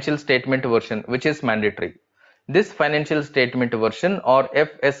financial statement version, which is mandatory. This financial statement version or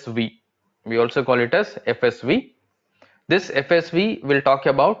FSV, we also call it as FSV. This FSV will talk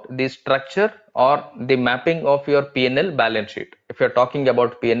about the structure or the mapping of your P&L balance sheet. If you're talking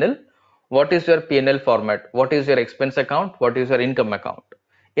about P&L, what is your P&L format? What is your expense account? What is your income account?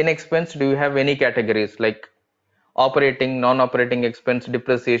 In expense, do you have any categories like operating, non-operating expense,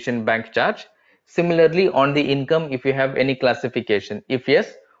 depreciation, bank charge? Similarly, on the income, if you have any classification, if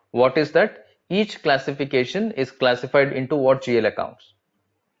yes, what is that? Each classification is classified into what GL accounts?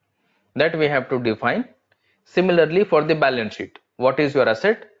 That we have to define. Similarly, for the balance sheet, what is your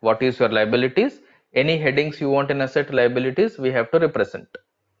asset? What is your liabilities? Any headings you want in asset liabilities, we have to represent.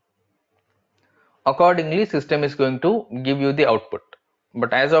 Accordingly, system is going to give you the output.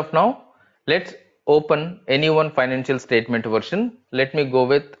 But as of now, let's open any one financial statement version. Let me go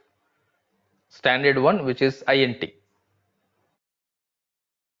with standard one, which is INT.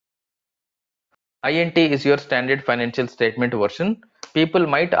 INT is your standard financial statement version. People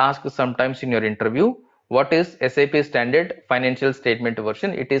might ask sometimes in your interview, what is SAP standard financial statement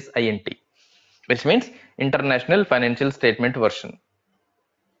version? It is INT, which means International Financial Statement Version.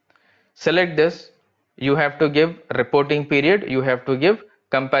 Select this. You have to give reporting period. You have to give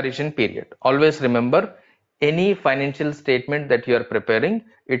comparison period. Always remember, any financial statement that you are preparing,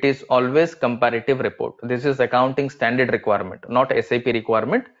 it is always comparative report. This is accounting standard requirement, not SAP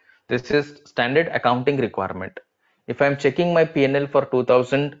requirement. This is standard accounting requirement. If I am checking my P&L for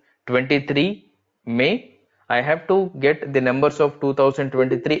 2023 May, I have to get the numbers of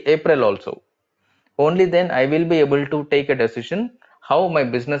 2023 April also. Only then I will be able to take a decision how my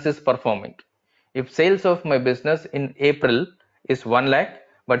business is performing. If sales of my business in April is 1 lakh,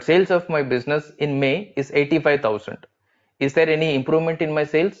 but sales of my business in May is 85,000. Is there any improvement in my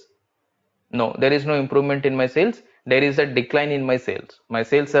sales? No, there is no improvement in my sales. There is a decline in my sales. My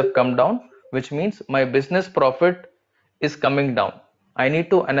sales have come down, which means my business profit is coming down. I need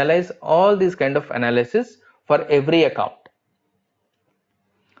to analyze all these kind of analysis for every account.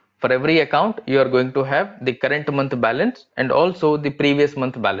 For every account, you are going to have the current month balance and also the previous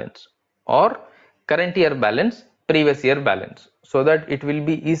month balance, or current year balance, previous year balance, so that it will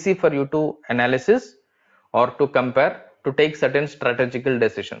be easy for you to analysis or to compare to take certain strategical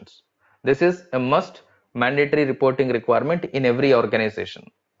decisions. This is a must mandatory reporting requirement in every organization.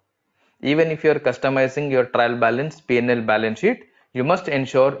 Even if you are customizing your trial balance, P&L balance sheet, you must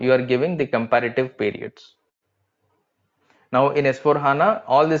ensure you are giving the comparative periods. Now in S4HANA,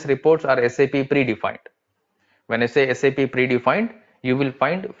 all these reports are SAP predefined. When I say SAP predefined, you will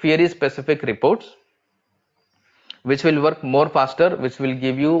find Fiori specific reports which will work more faster, which will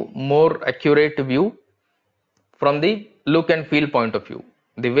give you more accurate view from the look and feel point of view.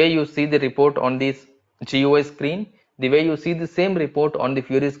 The way you see the report on this GUI screen, the way you see the same report on the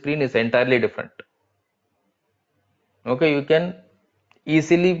Fiori screen is entirely different. Okay, you can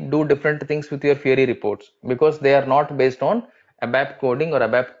easily do different things with your Fiori reports because they are not based on ABAP coding or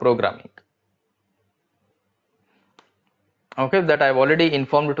ABAP programming. Okay, that I've already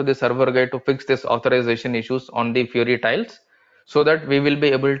informed to the server guy to fix this authorization issues on the Fiori tiles, so that we will be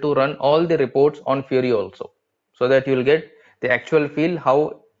able to run all the reports on Fiori also, so that you will get the actual feel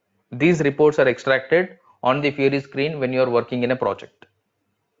how these reports are extracted on the Fiori screen when you are working in a project.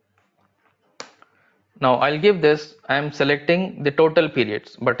 Now I'll give this, I am selecting the total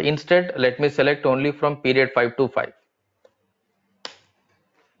periods, but instead let me select only from period 5 to 5.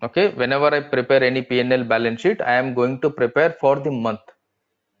 Okay, whenever I prepare any P&L balance sheet, I am going to prepare for the month.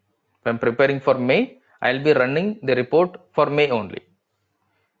 If I am preparing for May, I will be running the report for May only.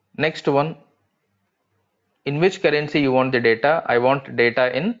 Next one, in which currency you want the data? I want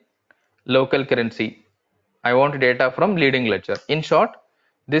data in local currency. I want data from leading ledger. In short,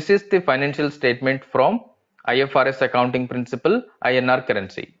 this is the financial statement from IFRS accounting principle INR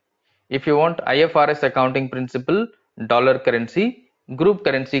currency. If you want IFRS accounting principle dollar currency, group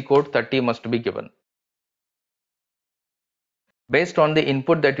currency code 30 must be given. Based on the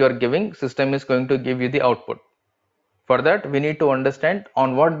input that you are giving, system is going to give you the output. For that, we need to understand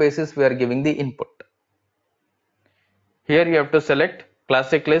on what basis we are giving the input. Here you have to select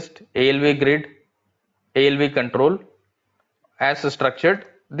classic list, ALV grid, ALV control as structured.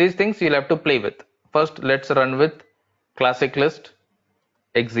 These things you'll have to play with. First, let's run with classic list,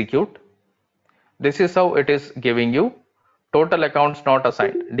 execute. This is how it is giving you total accounts not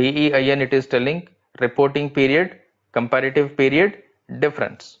assigned. DEIN it is telling reporting period, comparative period,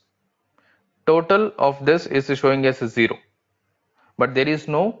 difference. Total of this is showing as 0, but there is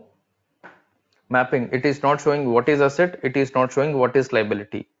no mapping. It is not showing what is asset, it is not showing what is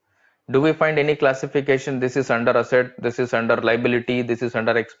liability. Do we find any classification? This is under asset, this is under liability, this is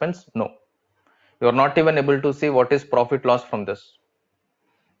under expense? No. You are not even able to see what is profit loss from this.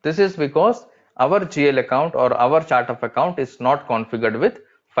 This is because our GL account or our chart of account is not configured with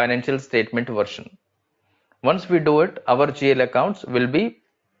financial statement version. Once we do it, our GL accounts will be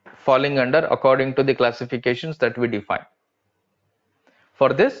falling under according to the classifications that we define.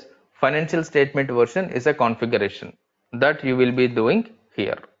 For this, financial statement version is a configuration that you will be doing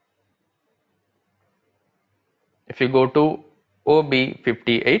here. If you go to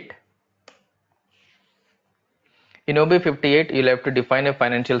OB58, in OB58 you'll have to define a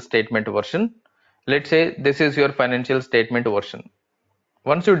financial statement version. Let's say this is your financial statement version.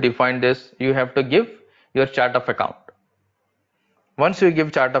 Once you define this, you have to give your chart of account. Once you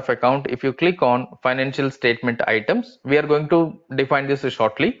give chart of account, if you click on financial statement items, we are going to define this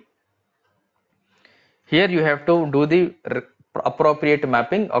shortly. Here you have to do the appropriate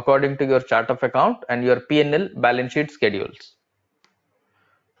mapping according to your chart of account and your P&L balance sheet schedules.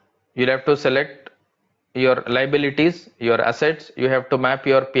 You'll have to select your liabilities, your assets, you have to map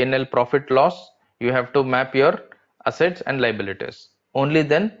your P&L profit loss, you have to map your assets and liabilities. Only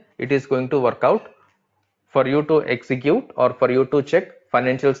then it is going to work out for you to execute or for you to check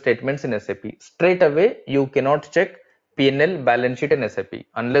financial statements in SAP. Straight away, you cannot check P&L balance sheet in SAP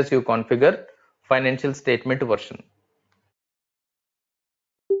unless you configure financial statement version.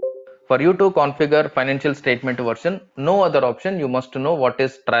 For you to configure financial statement version, no other option. You must know what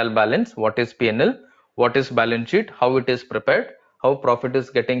is trial balance, what is P&L, what is balance sheet, how it is prepared, how profit is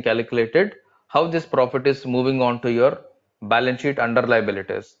getting calculated, how this profit is moving on to your balance sheet under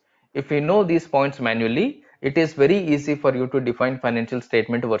liabilities. If you know these points manually, it is very easy for you to define financial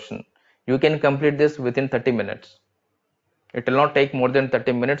statement version. You can complete this within 30 minutes. It will not take more than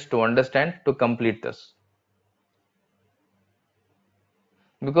 30 minutes to understand, to complete this.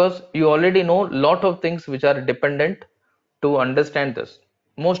 Because you already know lot of things which are dependent to understand this.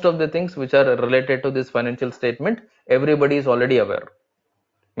 Most of the things which are related to this financial statement, everybody is already aware.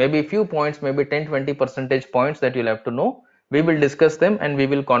 Maybe few points, maybe 10-20 percentage points that you'll have to know. We will discuss them and we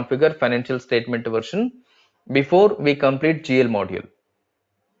will configure financial statement version before we complete GL module.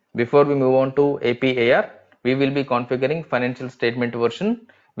 Before we move on to APAR, we will be configuring financial statement version.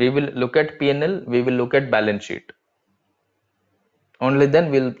 We will look at P&L, we will look at balance sheet. Only then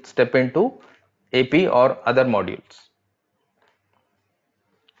we'll step into AP or other modules.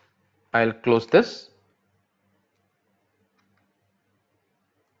 I'll close this.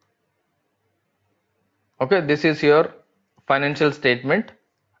 Okay, this is your financial statement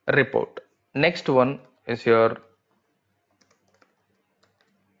report. Next one is your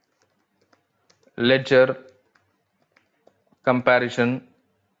ledger comparison,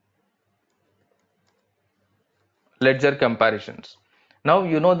 ledger comparisons. Now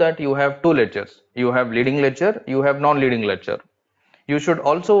you know that you have two ledgers. You have leading ledger, you have non-leading ledger. You should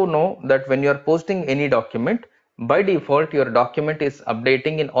also know that when you are posting any document, by default your document is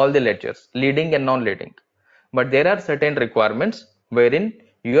updating in all the ledgers, leading and non-leading. But there are certain requirements wherein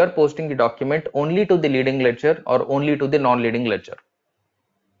you are posting the document only to the leading ledger or only to the non-leading ledger.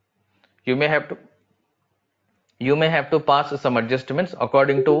 You may have to pass some adjustments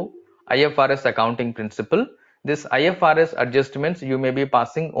according to IFRS accounting principle. This IFRS adjustments you may be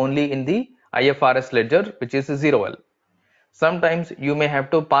passing only in the IFRS ledger, which is 0L. Sometimes you may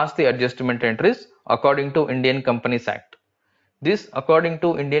have to pass the adjustment entries according to Indian Companies Act. This according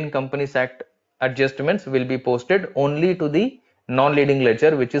to Indian Companies Act adjustments will be posted only to the non-leading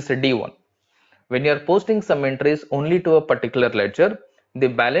ledger, which is D1. When you are posting some entries only to a particular ledger, the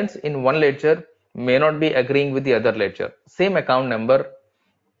balance in one ledger may not be agreeing with the other ledger. Same account number,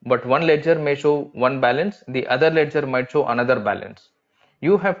 but one ledger may show one balance, the other ledger might show another balance.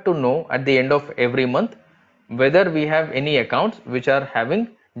 You have to know at the end of every month whether we have any accounts which are having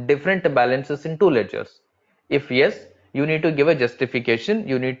different balances in two ledgers. If yes, you need to give a justification,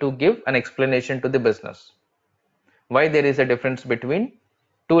 you need to give an explanation to the business why there is a difference between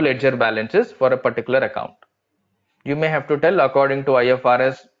two ledger balances for a particular account. You may have to tell according to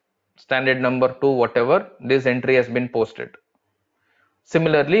IFRS standard number 2 whatever, this entry has been posted.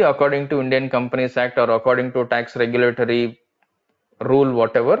 Similarly, according to Indian Companies Act or according to tax regulatory rule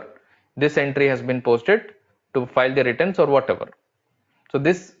whatever, this entry has been posted to file the returns or whatever. So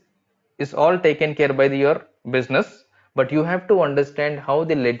this is all taken care by your business, but you have to understand how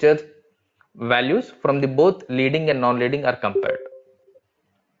the ledger values from the both leading and non-leading are compared.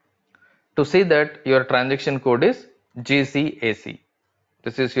 To see that, your transaction code is GCAC.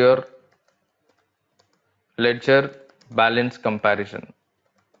 This is your ledger balance comparison.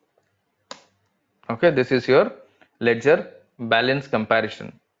 Okay, this is your ledger balance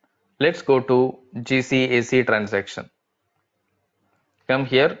comparison. Let's go to GCAC transaction. Come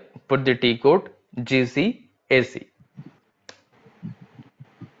here, put the T code GCAC.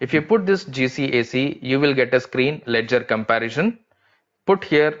 If you put this GCAC, you will get a screen ledger comparison. Put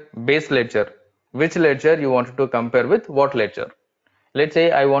here base ledger. Which ledger you wanted to compare with what ledger? Let's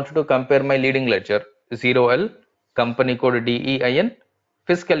say I wanted to compare my leading ledger 0L, company code DEIN,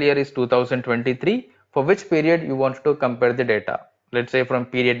 fiscal year is 2023. For which period you want to compare the data? Let's say from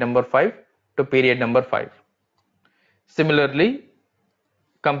period number 5 to period number 5. Similarly,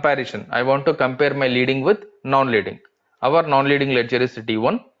 comparison. I want to compare my leading with non-leading. Our non-leading ledger is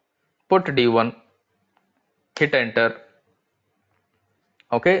D1. Put D1, hit enter.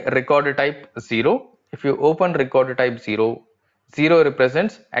 Okay, record type 0. If you open record type 0, 0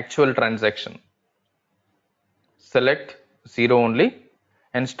 represents actual transaction. Select 0 only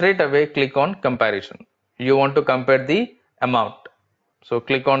and straight away click on comparison. You want to compare the amount. So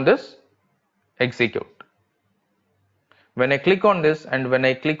click on this, execute. When I click on this and when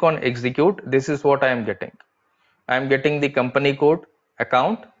I click on execute, this is what I am getting. I am getting the company code,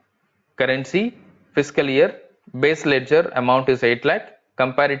 account, currency, fiscal year, base ledger amount is 8 lakh,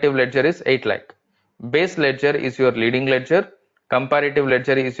 comparative ledger is 8 lakh. Base ledger is your leading ledger, comparative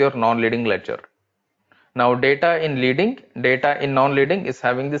ledger is your non-leading ledger. Now data in leading, data in non-leading is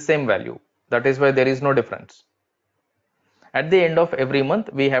having the same value. That is why there is no difference. At the end of every month,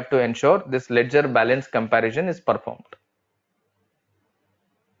 we have to ensure this ledger balance comparison is performed.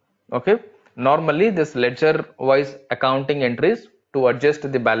 Okay, normally this ledger wise accounting entries to adjust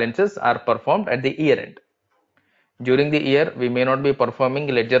the balances are performed at the year end. During the year, we may not be performing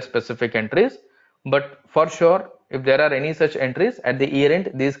ledger specific entries, but for sure, if there are any such entries at the year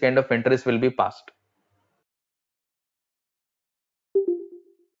end, these kind of entries will be passed.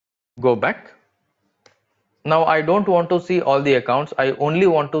 Go back. Now I don't want to see all the accounts. I only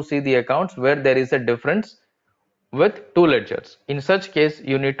want to see the accounts where there is a difference with two ledgers. In such case,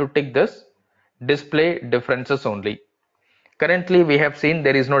 you need to tick this display differences only. Currently, we have seen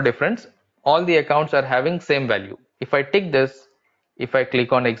there is no difference. All the accounts are having same value. If I tick this, if I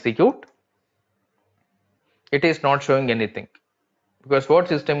click on execute, it is not showing anything. Because what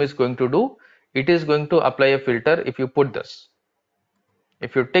system is going to do? It is going to apply a filter if you put this.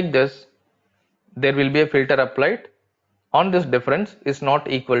 If you tick this, there will be a filter applied on this difference is not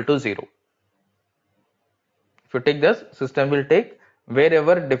equal to 0. If you take this, system will take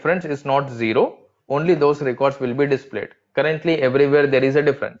wherever difference is not 0, only those records will be displayed. Currently everywhere there is a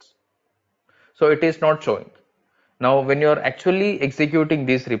difference, so it is not showing. Now when you are actually executing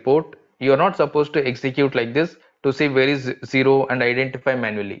this report, you are not supposed to execute like this to see where is 0 and identify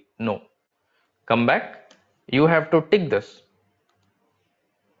manually. No, come back, you have to tick this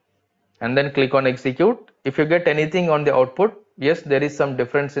and then click on execute. If you get anything on the output, yes, there is some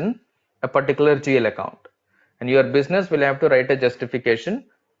difference in a particular GL account, and your business will have to write a justification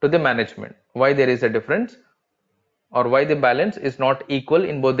to the management why there is a difference or why the balance is not equal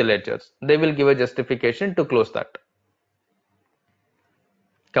in both the ledgers. They will give a justification to close that.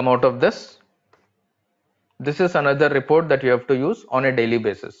 Come out of this. This is another report that you have to use on a daily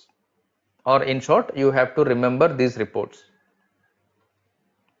basis, or in short, you have to remember these reports.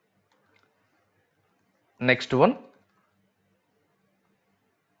 Next one,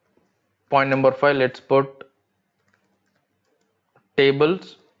 point number 5, let's put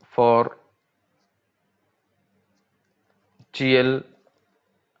tables for GL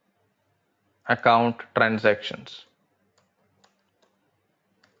account transactions.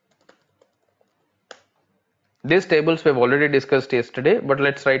 These tables we have already discussed yesterday, but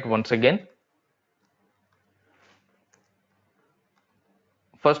let's write once again.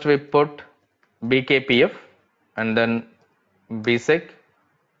 first we put BKPF and then BSEC,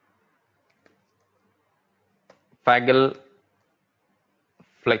 Fagel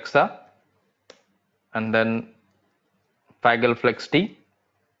Flexa, and then Fagel Flex T.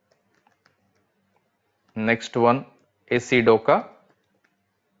 Next one AC Doka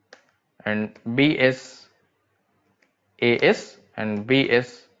and BSAS and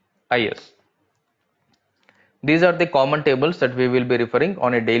BSIS. These are the common tables that we will be referring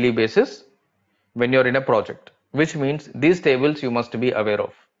on a daily basis when you're in a project, which means these tables you must be aware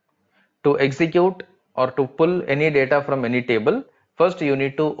of. To execute or to pull any data from any table, first you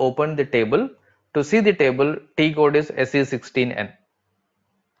need to open the table. To see the table, T code is SE16N,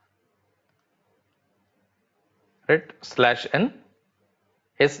 right? /N,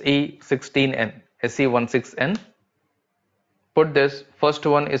 SE16N, SE16N. Put this, first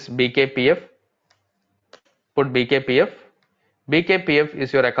one is BKPF, put BKPF. BKPF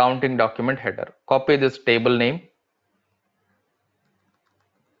is your accounting document header. Copy this table name,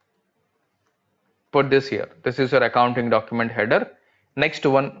 put this here. This is your accounting document header. Next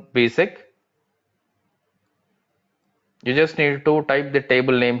one, BSEC. You just need to type the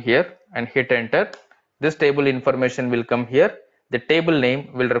table name here and hit enter. This table information will come here. The table name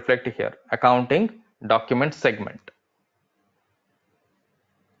will reflect here, accounting document segment.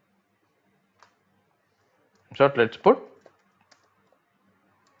 So let's put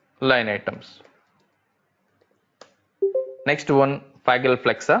line items. Next one, Fagel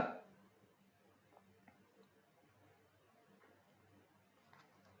Flexa.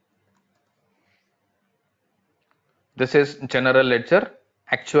 This is general ledger,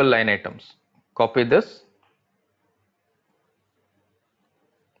 actual line items. Copy this,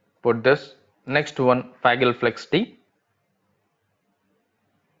 put this. Next one, Fagel Flex T.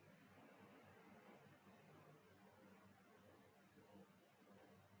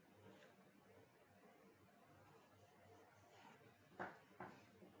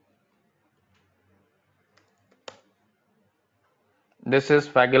 This is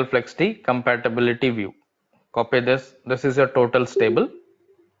Fagel Flex T compatibility view. Copy this. This is your totals table.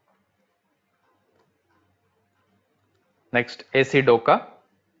 Next, AC Doka.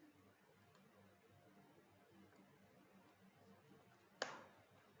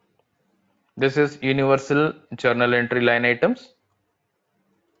 This is universal journal entry line items.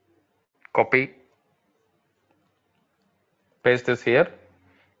 Copy, paste this here.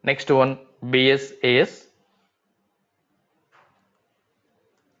 Next one, BSAS.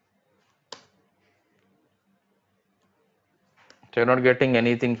 So you're not getting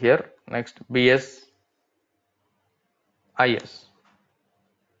anything here. Next, BSIS.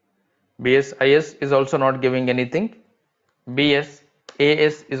 BSIS is also not giving anything.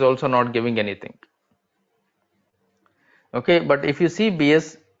 BSAS is also not giving anything. Okay, but if you see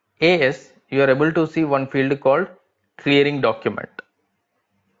BSAS, you are able to see one field called clearing document.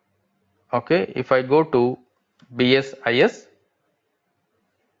 Okay, if I go to BSIS,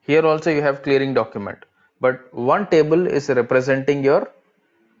 here also you have clearing document, but one table is representing your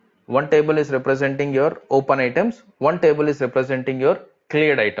open items, one table is representing your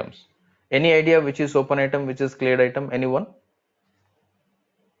cleared items. Any idea which is open item, which is cleared item? Anyone?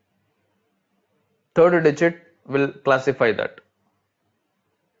 Third digit will classify that.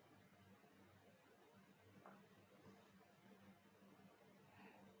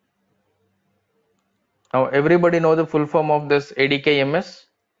 Now everybody know the full form of this ADKMS?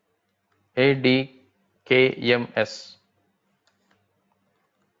 ADKMS.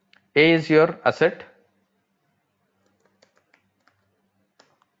 A is your asset,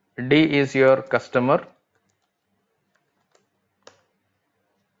 D is your customer,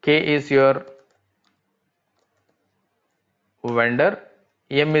 K is your vendor,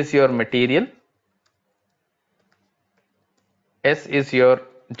 M is your material, S is your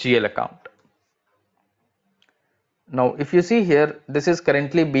GL account. Now if you see here, this is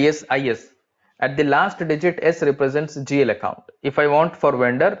currently BSIS. At the last digit, S represents GL account. If I want for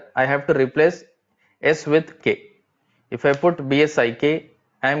vendor, I have to replace S with K. If I put BSIK,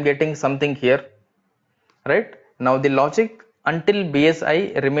 I am getting something here, right? Now the logic until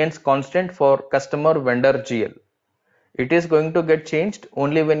BSI remains constant for customer vendor GL. It is going to get changed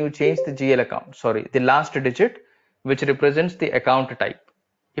only when you change the GL account, the last digit which represents the account type.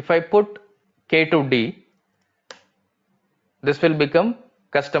 If I put K to D, this will become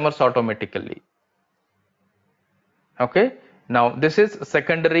customers automatically. Okay, now this is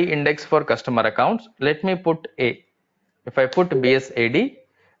secondary index for customer accounts. Let me put A. If I put BSAD,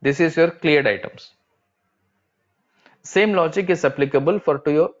 this is your cleared items. Same logic is applicable for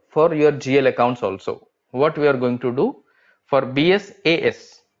your GL accounts also. What we are going to do, For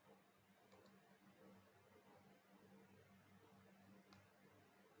BSAS,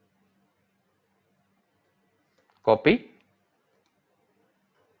 copy.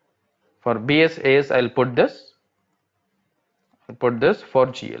 For BSAS, I'll put this. I'll put this for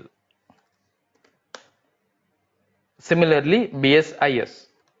GL. Similarly, BSIS.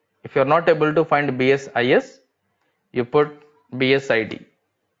 If you're not able to find BSIS, you put BSID.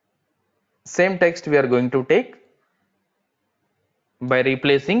 Same text we are going to take by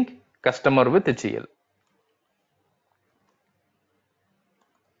replacing customer with GL.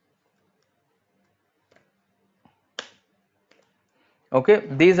 Okay,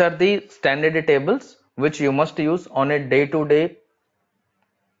 these are the standard tables which you must use on a day-to-day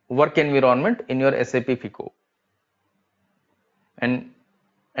work environment in your SAP FICO.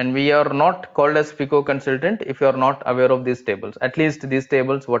 And we are not called as FICO consultant if you are not aware of these tables, at least these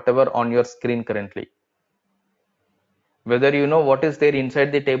tables whatever on your screen currently. Whether you know what is there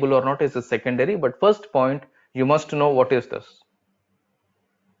inside the table or not is a secondary, but first point, you must know what is this.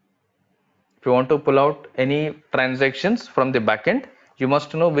 If you want to pull out any transactions from the backend, you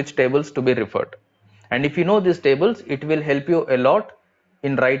must know which tables to be referred. And if you know these tables, it will help you a lot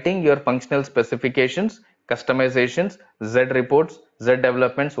in writing your functional specifications, customizations, Z reports, Z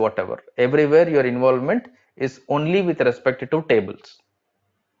developments, whatever. Everywhere your involvement is only with respect to tables.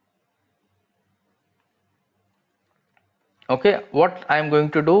 Okay, what I am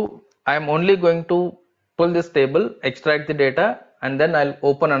going to do, I am only going to pull this table, extract the data, and then I'll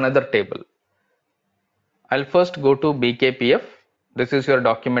open another table. I'll first go to BKPF. This is your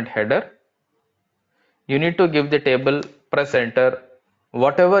document header. You need to give the table, press enter.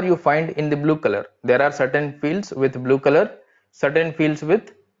 Whatever you find in the blue color, there are certain fields with blue color, certain fields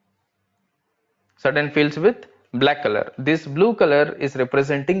with black color. This blue color is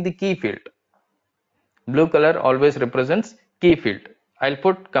representing the key field. Blue color always represents key field. I'll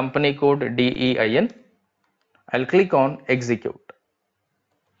put company code DEIN. I'll click on execute.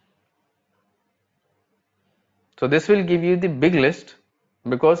 So this will give you the big list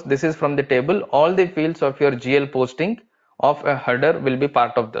because this is from the table. All the fields of your GL posting of a header will be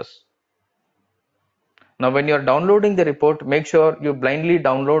part of this. Now when you are downloading the report, make sure you blindly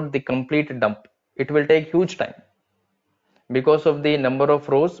download the complete dump. It will take huge time. Because of the number of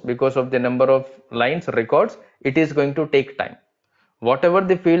rows, because of the number of lines, records, it is going to take time. Whatever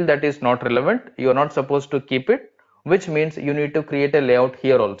the field that is not relevant, you are not supposed to keep it, which means you need to create a layout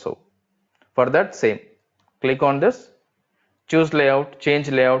here also. For that, same. Click on this, choose layout, change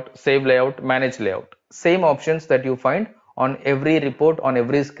layout, save layout, manage layout. Same options that you find on every report on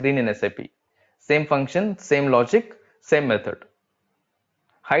every screen in SAP. Same function, same logic, same method.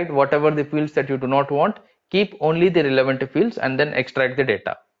 Hide whatever the fields that you do not want, keep only the relevant fields and then extract the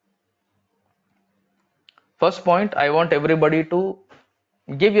data. First point, I want everybody to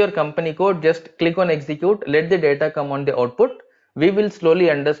give your company code, just click on execute, let the data come on the output. We will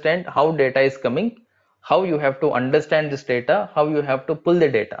slowly understand how data is coming, how you have to understand this data, how you have to pull the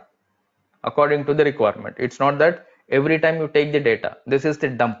data according to the requirement. It's not that every time you take the data. This is the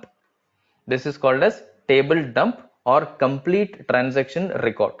dump. This is called as table dump or complete transaction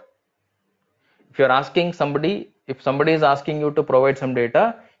record. If you're asking somebody, if somebody is asking you to provide some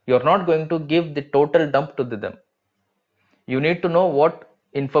data, you're not going to give the total dump to them. You need to know what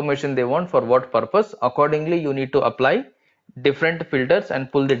information they want for what purpose. Accordingly, you need to apply different filters and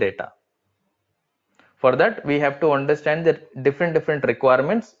pull the data. For that, we have to understand the different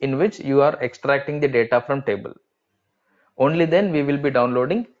requirements in which you are extracting the data from table. Only then we will be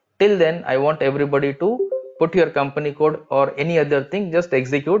downloading. Till then, I want everybody to put your company code or any other thing, just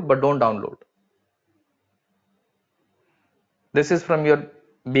execute, but don't download. This is from your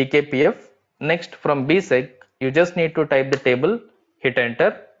BKPF. Next, from BSEC, you just need to type the table, hit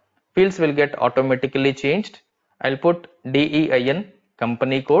enter. Fields will get automatically changed. I'll put DEIN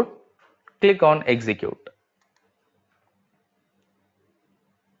company code. Click on execute.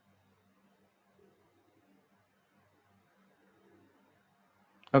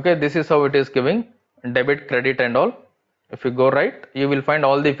 Okay, this is how it is giving debit, credit and all. If you go right, you will find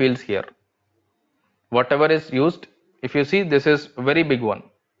all the fields here. Whatever is used, if you see, this is very big one,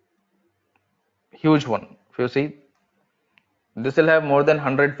 huge one. If you see, this will have more than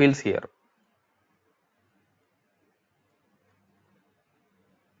 100 fields here.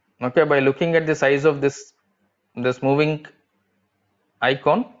 Okay, by looking at the size of this moving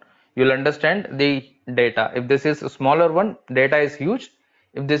icon, you'll understand the data. If this is a smaller one, data is huge.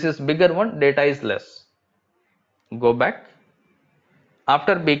 If this is bigger one, data is less. Go back.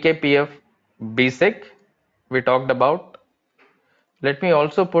 After BKPF, BSEC, we talked about. Let me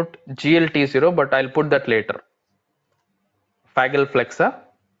also put GLT0, but I'll put that later. Fagel Flexa.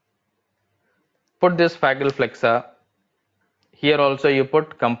 Put this Fagel Flexa. Here also you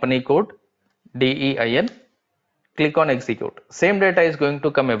put company code DEIN. Click on execute. Same data is going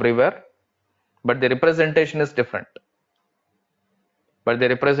to come everywhere, but the representation is different.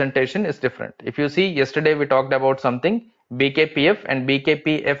 If you see, yesterday we talked about something BKPF and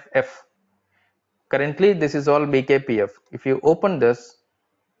BKPFF. Currently this is all BKPF. If you open this,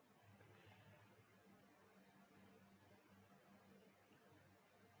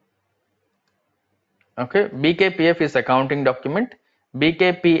 okay, BKPF is accounting document,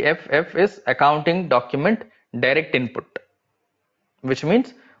 BKPFF is accounting document direct input, which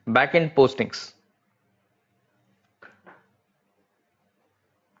means backend postings.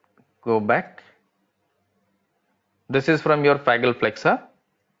 Go back. This is from your Fagel Flexa.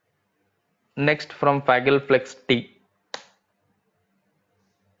 Next, from Fagel Flex T.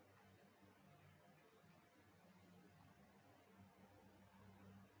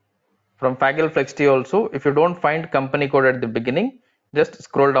 From Fagel Flex T also, if you don't find company code at the beginning, just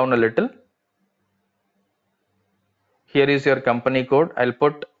scroll down a little. Here is your company code. I'll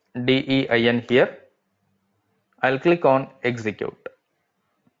put DEIN here. I'll click on execute.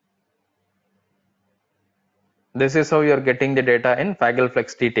 This is how you are getting the data in Fagel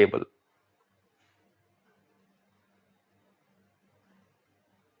Flex T table.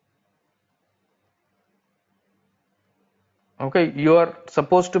 Okay, you are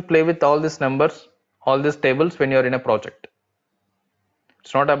supposed to play with all these numbers, all these tables when you are in a project.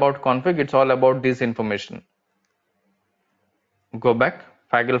 It's not about config, it's all about this information. Go back,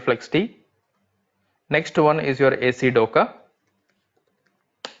 Fagel Flex T. Next one is your AC Doka.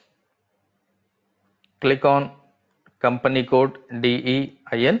 Click on company code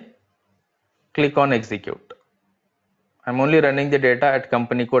DEIN. Click on execute. I'm only running the data at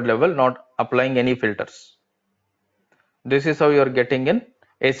company code level, not applying any filters. This is how you are getting in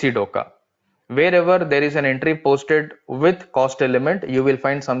AC Doka. Wherever there is an entry posted with cost element, you will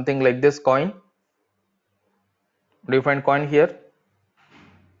find something like this coin. Do you find coin here?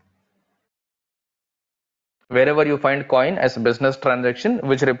 Wherever you find coin as business transaction,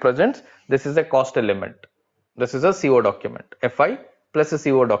 which represents this is a cost element. This is a CO document, FI plus a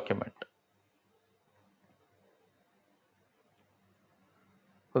CO document.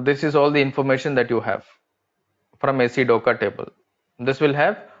 So this is all the information that you have from AC Doka table. This will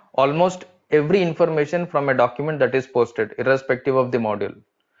have almost every information from a document that is posted, irrespective of the module.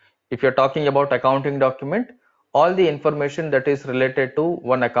 If you're talking about accounting document, all the information that is related to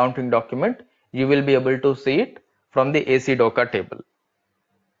one accounting document, you will be able to see it from the AC Doka table.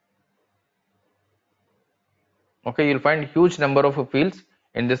 Okay, you'll find huge number of fields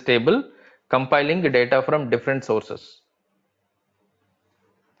in this table compiling data from different sources.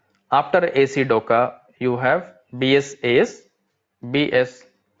 After AC Doka, you have BSAS,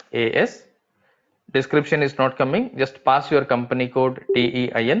 BSAS. Description is not coming, just pass your company code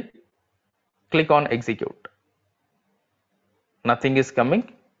DEIN. Click on execute. Nothing is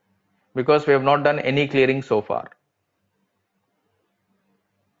coming because we have not done any clearing so far.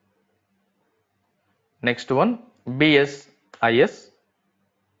 Next one, BSIS.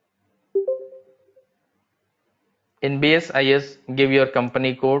 In BSIS, give your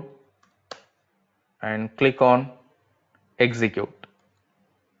company code and click on execute.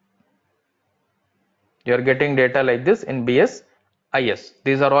 You are getting data like this in BSIS.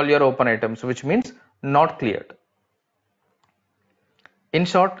 These are all your open items, which means not cleared. In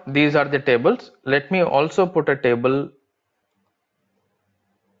short, these are the tables. Let me also put a table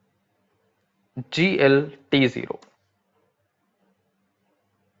GLT0.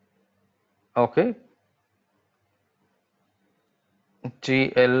 Okay,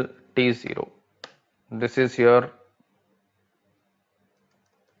 GLT0. This is your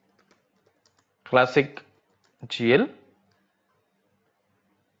classic GL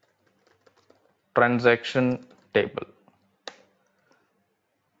transaction table.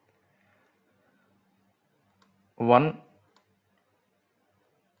 1,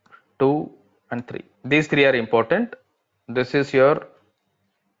 2 and 3. These three are important. This is your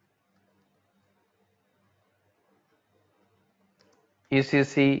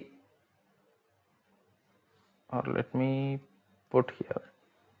ECC, or let me put here.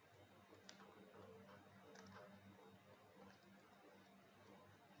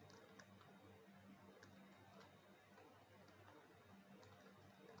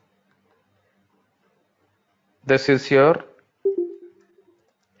 This is your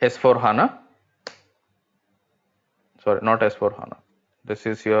S4 HANA. Sorry, not S4 HANA. This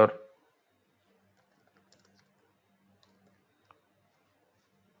is your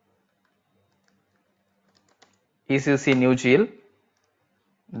ECC new GL.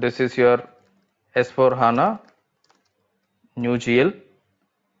 This is your S4 HANA new GL.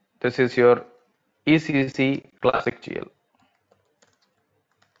 This is your ECC classic GL.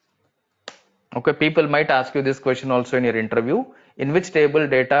 Okay, people might ask you this question also in your interview. In which table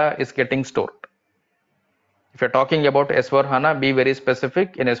data is getting stored? If you're talking about S4 HANA, be very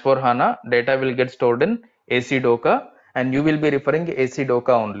specific. In S4 HANA, data will get stored in AC Doka and you will be referring AC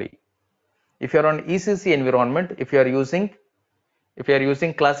Doka only. If you're on ECC environment, if you are using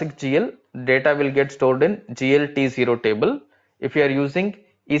classic GL, data will get stored in GLT0 table. If you are using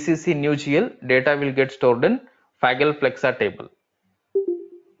ECC new GL, data will get stored in Fagel Flexa table.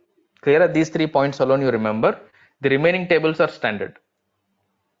 Clear? These 3 points alone you remember. The remaining tables are standard.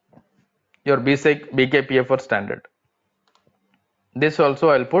 Your BSEC, BKPF are standard. This also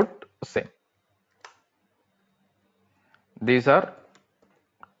I'll put same. These are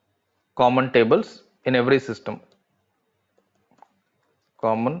common tables in every system.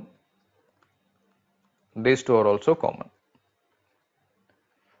 Common. These two are also common.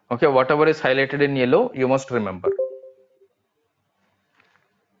 Okay, whatever is highlighted in yellow, you must remember.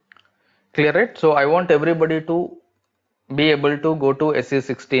 Clear, right? So I want everybody to be able to go to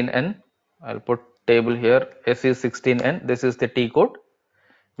SE16N. I'll put table here, SE16N. This is the T code.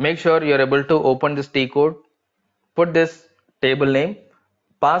 Make sure you're able to open this T code, put this table name,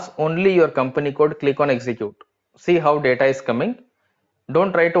 pass only your company code, click on execute. See how data is coming.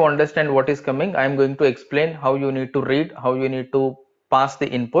 Don't try to understand what is coming. I am going to explain how you need to read, how you need to pass the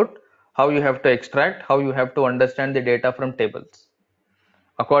input, how you have to extract, how you have to understand the data from tables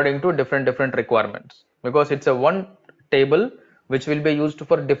according to different requirements, because it's a one table which will be used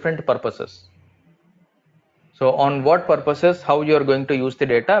for different purposes. So on what purposes, how you are going to use the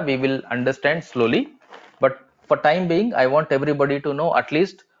data, we will understand slowly. But for time being, I want everybody to know at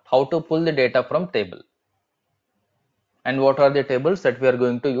least how to pull the data from table. And what are the tables that we are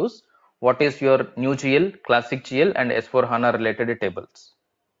going to use? What is your new GL, classic GL and S4 HANA related tables?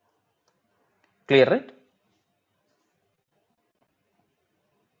 Clear, right?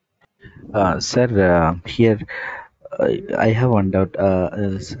 Sir, here I have one doubt.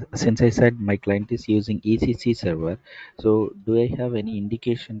 Since I said my client is using ECC server, so do I have any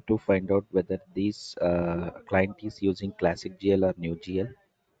indication to find out whether this client is using Classic GL or New GL?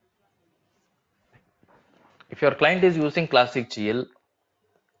 If your client is using classic GL,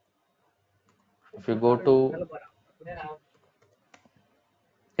 if you go to,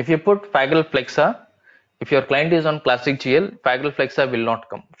 if you put Fagel Flexa, if your client is on classic GL, Fagel Flexa will not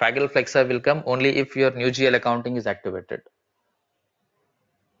come. Fagel Flexa will come only if your new GL accounting is activated.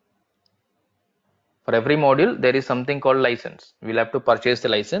 For every module, there is something called license. We'll have to purchase the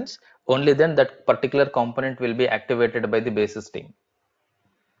license. Only then that particular component will be activated by the basis team.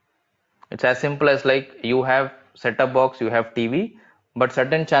 It's as simple as like you have set-top box, you have TV, but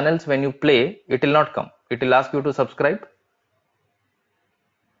certain channels when you play, it will not come. It will ask you to subscribe.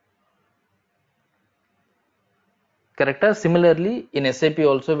 Correct? Similarly, in SAP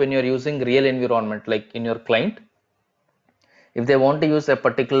also, when you're using real environment, like in your client, if they want to use a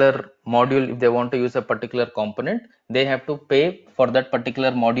particular module, if they want to use a particular component, they have to pay for that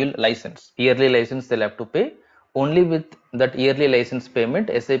particular module license. Yearly license they'll have to pay. Only with that yearly license payment,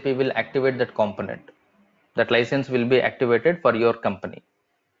 SAP will activate that component. That license will be activated for your company.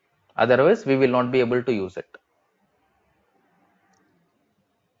 Otherwise, we will not be able to use it.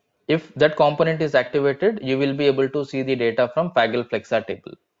 If that component is activated, you will be able to see the data from Fagel Flexa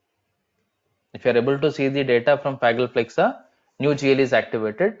table. If you are able to see the data from Fagel Flexa, new GL is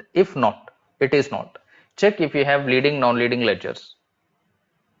activated. If not, it is not. Check if you have leading, non-leading ledgers.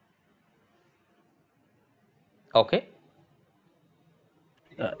 Okay.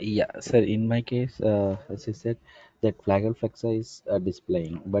 Yeah, sir. In my case, as I said, that Flagel Flexa is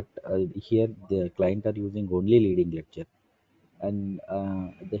displaying, but here the client are using only leading ledger, and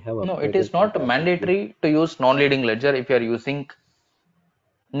they have No, it is upgraded not to full. mandatory to use non-leading ledger if you are using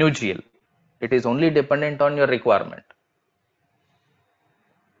new GL. It is only dependent on your requirement.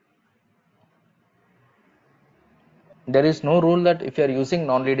 There is no rule that if you are using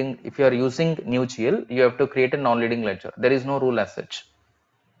non-leading, if you are using new GL, you have to create a non-leading ledger. There is no rule as such.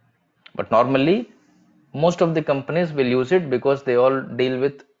 But normally, most of the companies will use it because they all deal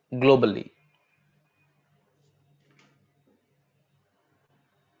with globally.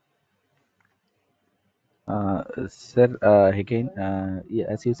 Sir, again, yeah,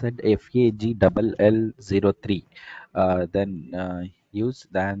 as you said, FAGLL03, then use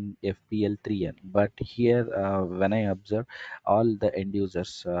than FPL3N. But here, when I observe all the end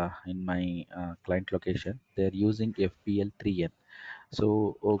users in my client location, they're using FPL3N.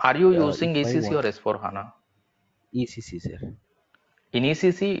 So, Are you using if I ECC want, or S4 HANA? ECC, sir. In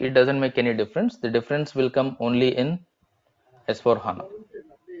ECC, it doesn't make any difference. The difference will come only in S4HANA.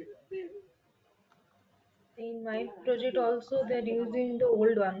 In my project also they're using the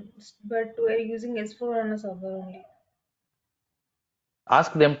old one, but we're using S4 server only.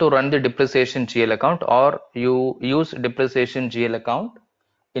 Ask them to run the depreciation GL account, or you use depreciation GL account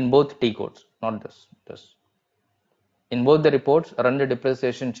in both T codes, not this. In both the reports, run the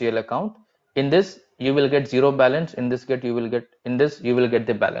depreciation GL account. In this, you will get zero balance. In this, you will get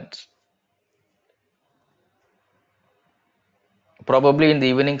the balance. Probably in the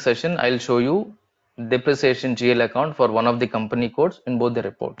evening session, I'll show you depreciation GL account for one of the company codes in both the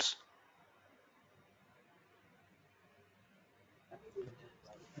reports.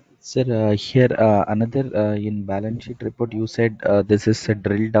 Sir, here another in balance sheet report, you said this is a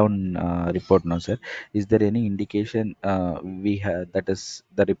drill down report, no, sir? Is there any indication we have that is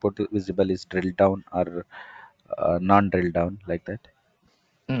the report visible is drill down or non-drill down like that?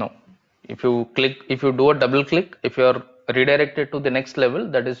 No. If you do a double click, if you are redirected to the next level,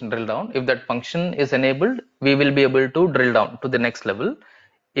 that is drill down. If that function is enabled, we will be able to drill down to the next level.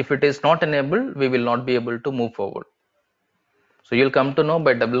 If it is not enabled, we will not be able to move forward. So you'll come to know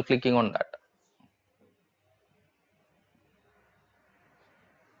by double clicking on that.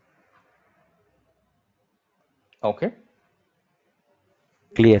 Okay.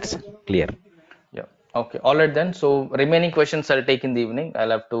 Clear, sir. Clear. Yeah. Okay. All right then. So remaining questions I'll take in the evening.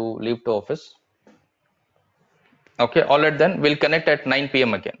 I'll have to leave to office. Okay. All right then. We'll connect at 9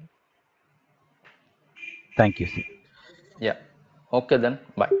 p.m. again. Thank you, sir. Yeah. Okay then.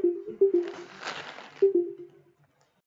 Bye.